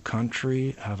utilities in the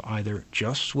country have either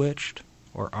just switched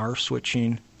or are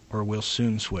switching or will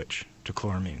soon switch to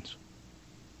chloramines.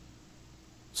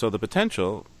 So the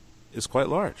potential is quite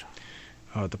large.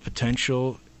 The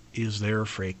potential is there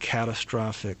for a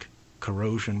catastrophic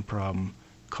corrosion problem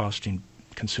costing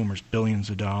consumers billions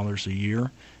of dollars a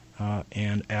year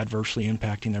and adversely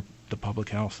impacting the public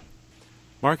health.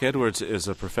 Mark Edwards is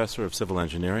a professor of civil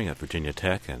engineering at Virginia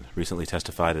Tech and recently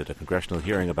testified at a congressional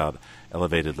hearing about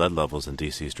elevated lead levels in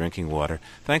D.C.'s drinking water.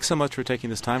 Thanks so much for taking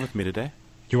this time with me today.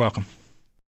 You're welcome.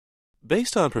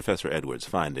 Based on Professor Edwards'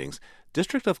 findings,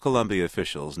 District of Columbia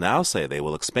officials now say they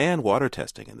will expand water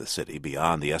testing in the city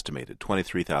beyond the estimated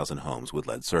 23,000 homes with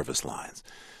lead service lines.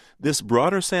 This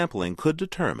broader sampling could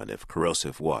determine if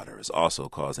corrosive water is also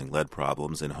causing lead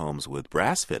problems in homes with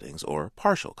brass fittings or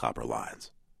partial copper lines.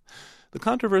 The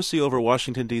controversy over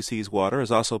Washington, D.C.'s water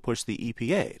has also pushed the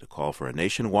EPA to call for a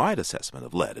nationwide assessment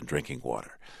of lead in drinking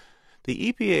water.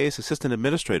 The EPA's Assistant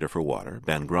Administrator for Water,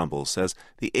 Ben Grumbles, says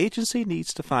the agency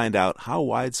needs to find out how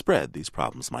widespread these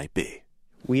problems might be.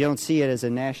 We don't see it as a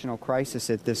national crisis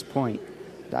at this point.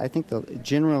 I think,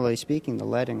 generally speaking, the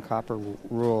lead and copper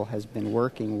rule has been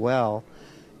working well,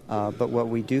 but what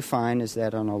we do find is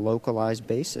that on a localized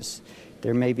basis,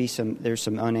 there's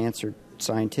some unanswered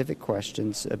scientific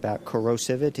questions about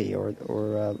corrosivity or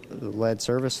the lead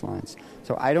service lines.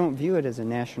 So I don't view it as a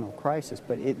national crisis,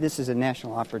 but this is a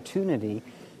national opportunity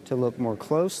to look more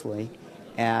closely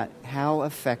at how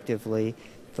effectively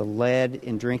the lead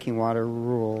in drinking water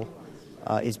rule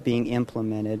is being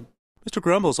implemented. Mr.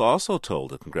 Grumbles also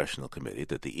told a congressional committee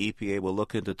that the EPA will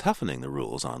look into toughening the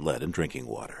rules on lead in drinking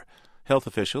water. Health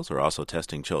officials are also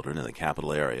testing children in the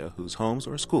capital area whose homes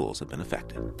or schools have been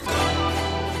affected.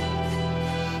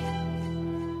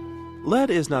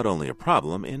 Lead is not only a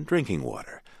problem in drinking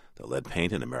water. Though lead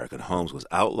paint in American homes was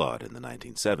outlawed in the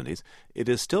 1970s, it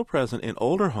is still present in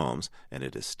older homes, and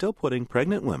it is still putting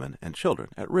pregnant women and children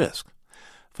at risk.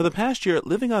 For the past year,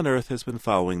 Living on Earth has been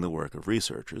following the work of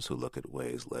researchers who look at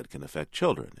ways lead can affect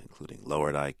children, including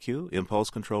lowered IQ, impulse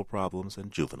control problems,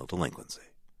 and juvenile delinquency.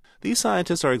 These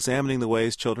scientists are examining the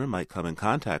ways children might come in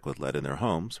contact with lead in their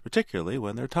homes, particularly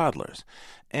when they're toddlers.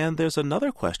 And there's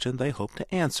another question they hope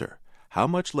to answer: how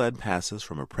much lead passes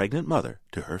from a pregnant mother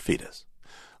to her fetus?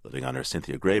 Living on Earth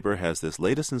Cynthia Graber has this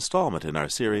latest installment in our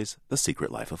series, The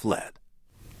Secret Life of Lead.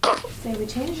 Say we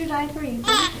changed your diaper, you've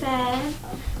been fed.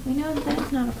 We know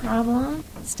that's not a problem.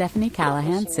 Stephanie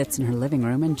Callahan sits in her living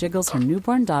room and jiggles her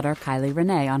newborn daughter, Kylie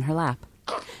Renee, on her lap.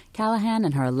 Callahan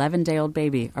and her 11-day-old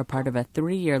baby are part of a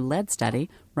 3-year lead study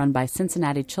run by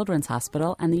Cincinnati Children's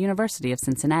Hospital and the University of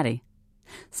Cincinnati.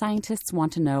 Scientists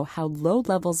want to know how low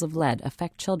levels of lead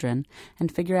affect children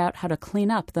and figure out how to clean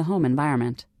up the home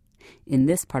environment. In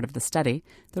this part of the study,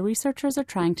 the researchers are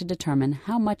trying to determine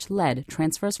how much lead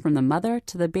transfers from the mother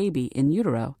to the baby in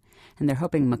utero, and they're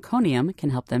hoping meconium can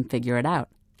help them figure it out.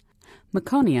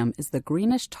 Meconium is the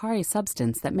greenish tarry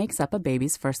substance that makes up a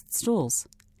baby's first stools.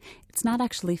 It's not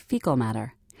actually fecal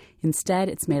matter. Instead,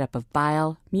 it's made up of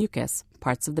bile, mucus,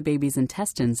 parts of the baby's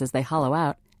intestines as they hollow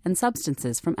out, and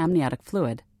substances from amniotic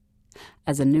fluid.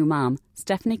 As a new mom,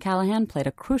 Stephanie Callahan played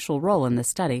a crucial role in this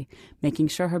study, making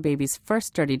sure her baby's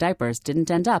first dirty diapers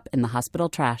didn't end up in the hospital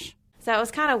trash. So it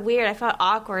was kind of weird. I felt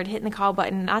awkward hitting the call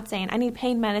button, not saying, I need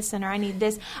pain medicine or I need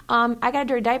this. I got a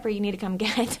dirty diaper you need to come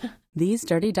get. These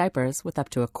dirty diapers, with up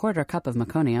to a quarter cup of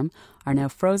meconium, are now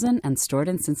frozen and stored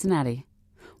in Cincinnati.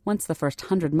 Once the first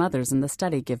 100 mothers in the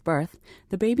study give birth,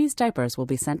 the baby's diapers will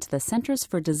be sent to the Centers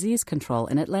for Disease Control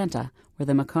in Atlanta, where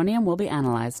the meconium will be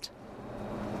analyzed.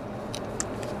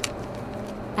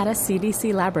 At a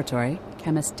CDC laboratory,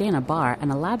 chemist Dana Barr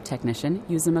and a lab technician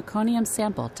use a meconium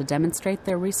sample to demonstrate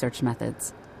their research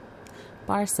methods.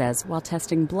 Barr says while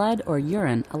testing blood or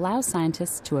urine allows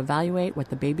scientists to evaluate what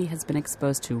the baby has been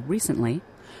exposed to recently,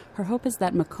 Her hope is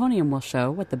that meconium will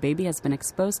show what the baby has been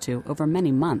exposed to over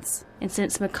many months. And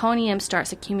since meconium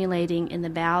starts accumulating in the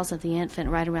bowels of the infant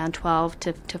right around 12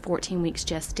 to 14 weeks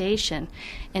gestation,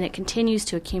 and it continues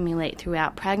to accumulate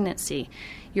throughout pregnancy,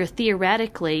 you're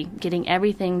theoretically getting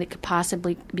everything that could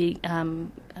possibly be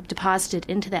deposited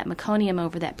into that meconium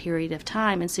over that period of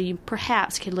time, and so you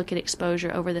perhaps could look at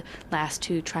exposure over the last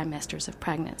 2 trimesters of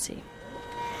pregnancy.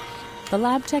 The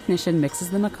lab technician mixes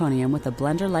the meconium with a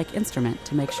blender-like instrument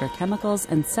to make sure chemicals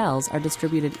and cells are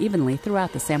distributed evenly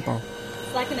throughout the sample.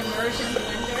 It's like an immersion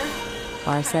blender.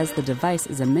 Barr says the device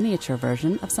is a miniature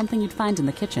version of something you'd find in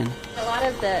the kitchen. A lot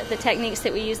of the techniques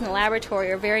that we use in the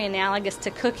laboratory are very analogous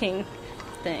to cooking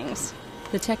things.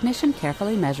 The technician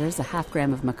carefully measures a half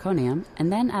gram of meconium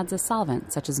and then adds a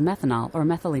solvent such as methanol or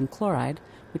methylene chloride,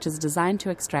 which is designed to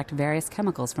extract various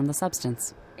chemicals from the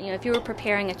substance. If you were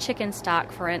preparing a chicken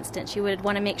stock, for instance, you would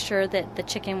want to make sure that the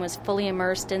chicken was fully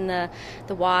immersed in the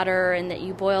water and that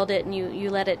you boiled it and you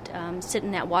let it sit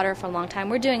in that water for a long time.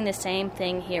 We're doing the same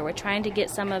thing here. We're trying to get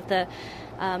some of the,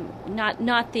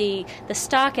 not the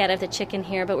stock out of the chicken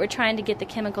here, but we're trying to get the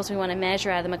chemicals we want to measure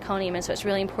out of the meconium, and so it's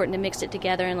really important to mix it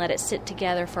together and let it sit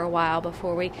together for a while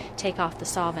before we take off the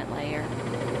solvent layer.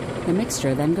 The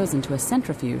mixture then goes into a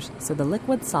centrifuge, so the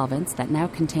liquid solvents that now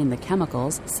contain the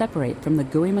chemicals separate from the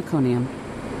gooey meconium.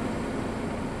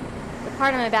 The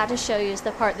part I'm about to show you is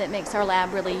the part that makes our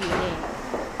lab really unique.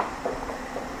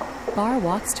 Barr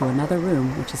walks to another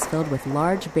room, which is filled with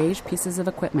large beige pieces of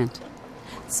equipment.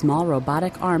 Small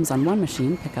robotic arms on one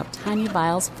machine pick up tiny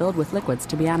vials filled with liquids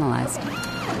to be analyzed.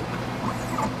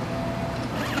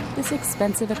 This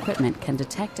expensive equipment can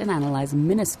detect and analyze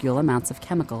minuscule amounts of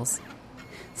chemicals.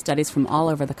 Studies from all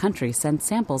over the country send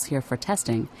samples here for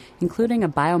testing, including a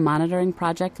biomonitoring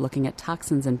project looking at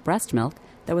toxins in breast milk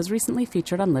that was recently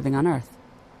featured on Living on Earth.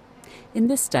 In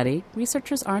this study,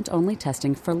 researchers aren't only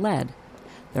testing for lead.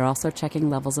 They're also checking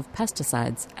levels of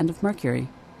pesticides and of mercury.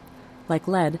 Like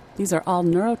lead, these are all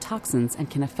neurotoxins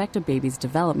and can affect a baby's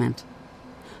development.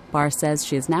 Barr says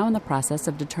she is now in the process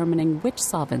of determining which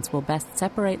solvents will best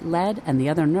separate lead and the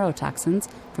other neurotoxins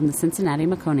from the Cincinnati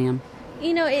meconium.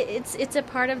 It's a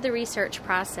part of the research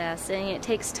process, and it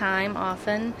takes time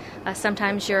often.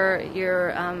 Sometimes you're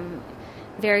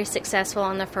very successful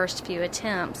on the first few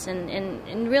attempts,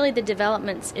 and really the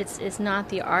development is not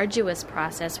the arduous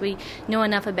process. We know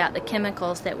enough about the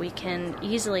chemicals that we can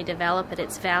easily develop it.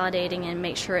 It's validating and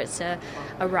make sure it's a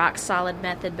rock-solid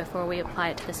method before we apply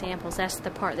it to the samples. That's the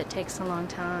part that takes a long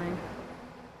time.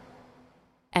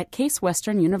 At Case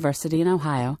Western University in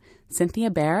Ohio, Cynthia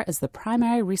Baer is the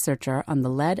primary researcher on the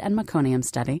lead and meconium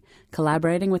study,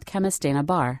 collaborating with chemist Dana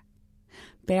Barr.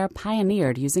 Baer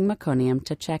pioneered using meconium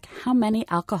to check how many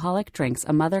alcoholic drinks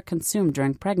a mother consumed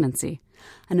during pregnancy,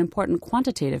 an important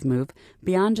quantitative move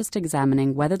beyond just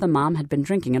examining whether the mom had been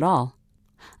drinking at all.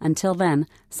 Until then,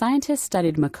 scientists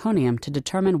studied meconium to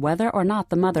determine whether or not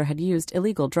the mother had used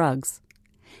illegal drugs.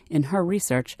 In her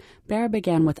research, Baer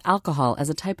began with alcohol as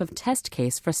a type of test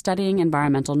case for studying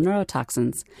environmental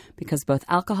neurotoxins, because both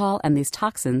alcohol and these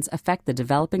toxins affect the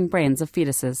developing brains of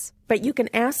fetuses. But you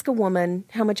can ask a woman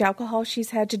how much alcohol she's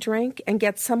had to drink and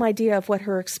get some idea of what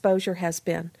her exposure has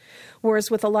been.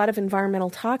 Whereas with a lot of environmental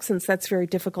toxins, that's very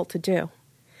difficult to do.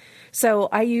 So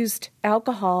I used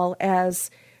alcohol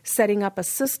as setting up a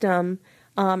system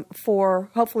for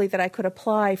hopefully that I could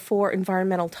apply for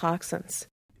environmental toxins.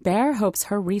 Baer hopes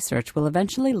her research will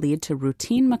eventually lead to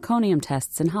routine meconium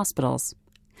tests in hospitals.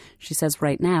 She says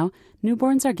right now,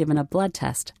 newborns are given a blood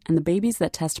test, and the babies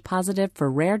that test positive for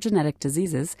rare genetic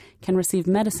diseases can receive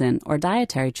medicine or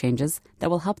dietary changes that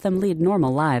will help them lead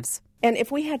normal lives. And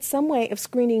if we had some way of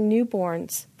screening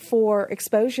newborns for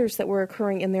exposures that were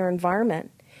occurring in their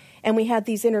environment, and we had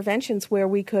these interventions where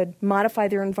we could modify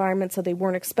their environment so they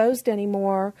weren't exposed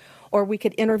anymore, or we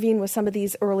could intervene with some of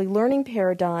these early learning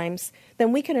paradigms,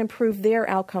 then we can improve their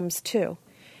outcomes too.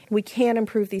 We can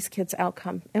improve these kids'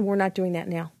 outcome, and we're not doing that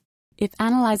now. If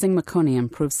analyzing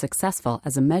meconium proves successful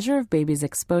as a measure of babies'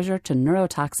 exposure to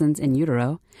neurotoxins in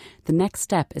utero, the next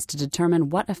step is to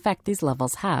determine what effect these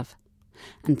levels have.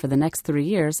 And for the next 3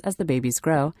 years, as the babies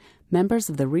grow, members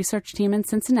of the research team in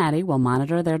Cincinnati will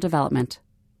monitor their development.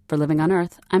 For Living on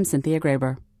Earth, I'm Cynthia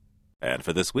Graber. And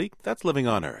for this week, that's Living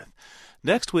on Earth.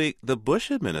 Next week, the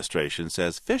Bush administration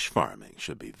says fish farming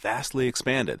should be vastly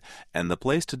expanded, and the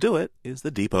place to do it is the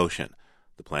deep ocean.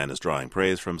 The plan is drawing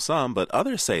praise from some, but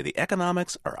others say the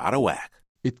economics are out of whack.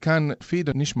 It can feed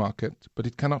a niche market, but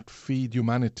it cannot feed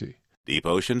humanity. Deep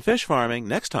ocean fish farming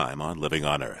next time on Living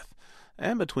on Earth.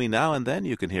 And between now and then,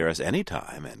 you can hear us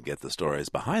anytime and get the stories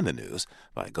behind the news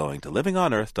by going to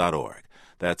livingonearth.org.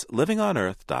 That's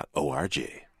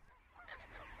livingonearth.org.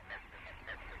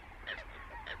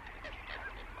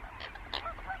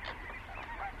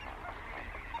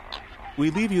 We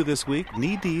leave you this week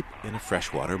knee-deep in a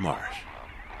freshwater marsh.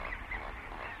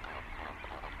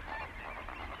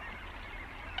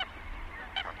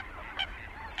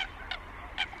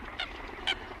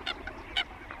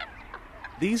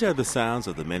 These are the sounds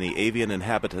of the many avian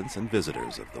inhabitants and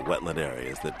visitors of the wetland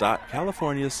areas that dot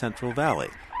California's Central Valley,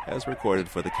 as recorded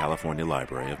for the California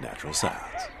Library of Natural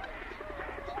Sounds.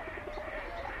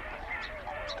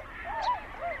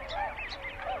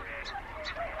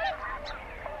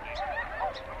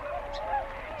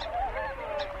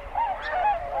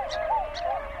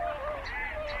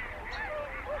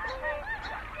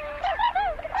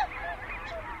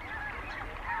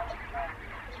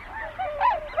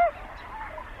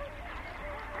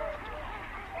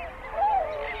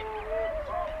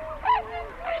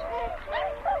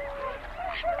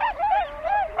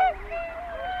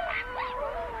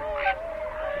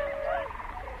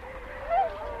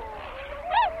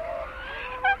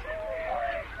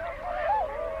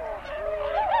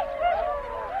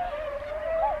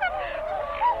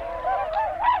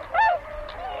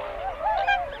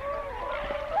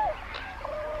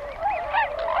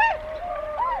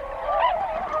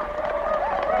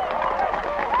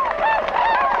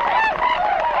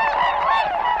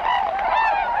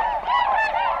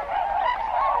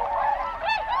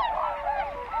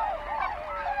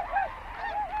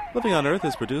 Living on Earth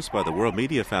is produced by the World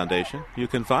Media Foundation. You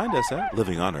can find us at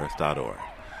livingonearth.org.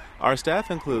 Our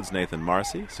staff includes Nathan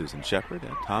Marcy, Susan Shepard,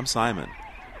 and Tom Simon.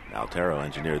 Al Taro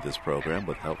engineered this program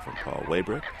with help from Paul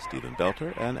Waybrick, Stephen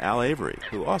Belter, and Al Avery,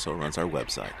 who also runs our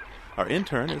website. Our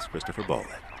intern is Christopher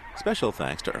Bolek. Special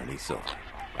thanks to Ernie Silver.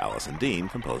 Allison Dean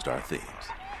composed our themes.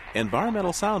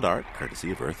 Environmental sound art courtesy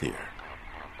of Earth Ear.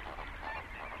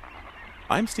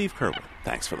 I'm Steve Kerwood.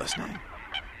 Thanks for listening.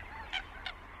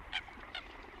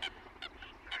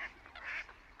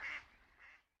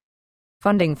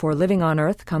 Funding for Living on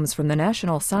Earth comes from the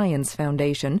National Science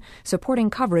Foundation, supporting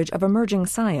coverage of emerging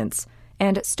science,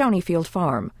 and Stonyfield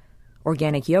Farm.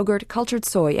 Organic yogurt, cultured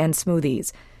soy, and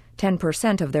smoothies.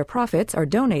 10% of their profits are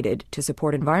donated to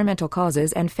support environmental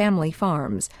causes and family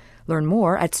farms. Learn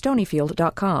more at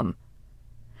stonyfield.com.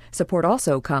 Support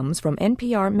also comes from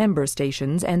NPR member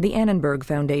stations and the Annenberg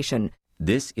Foundation.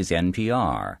 This is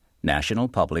NPR, National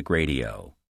Public Radio.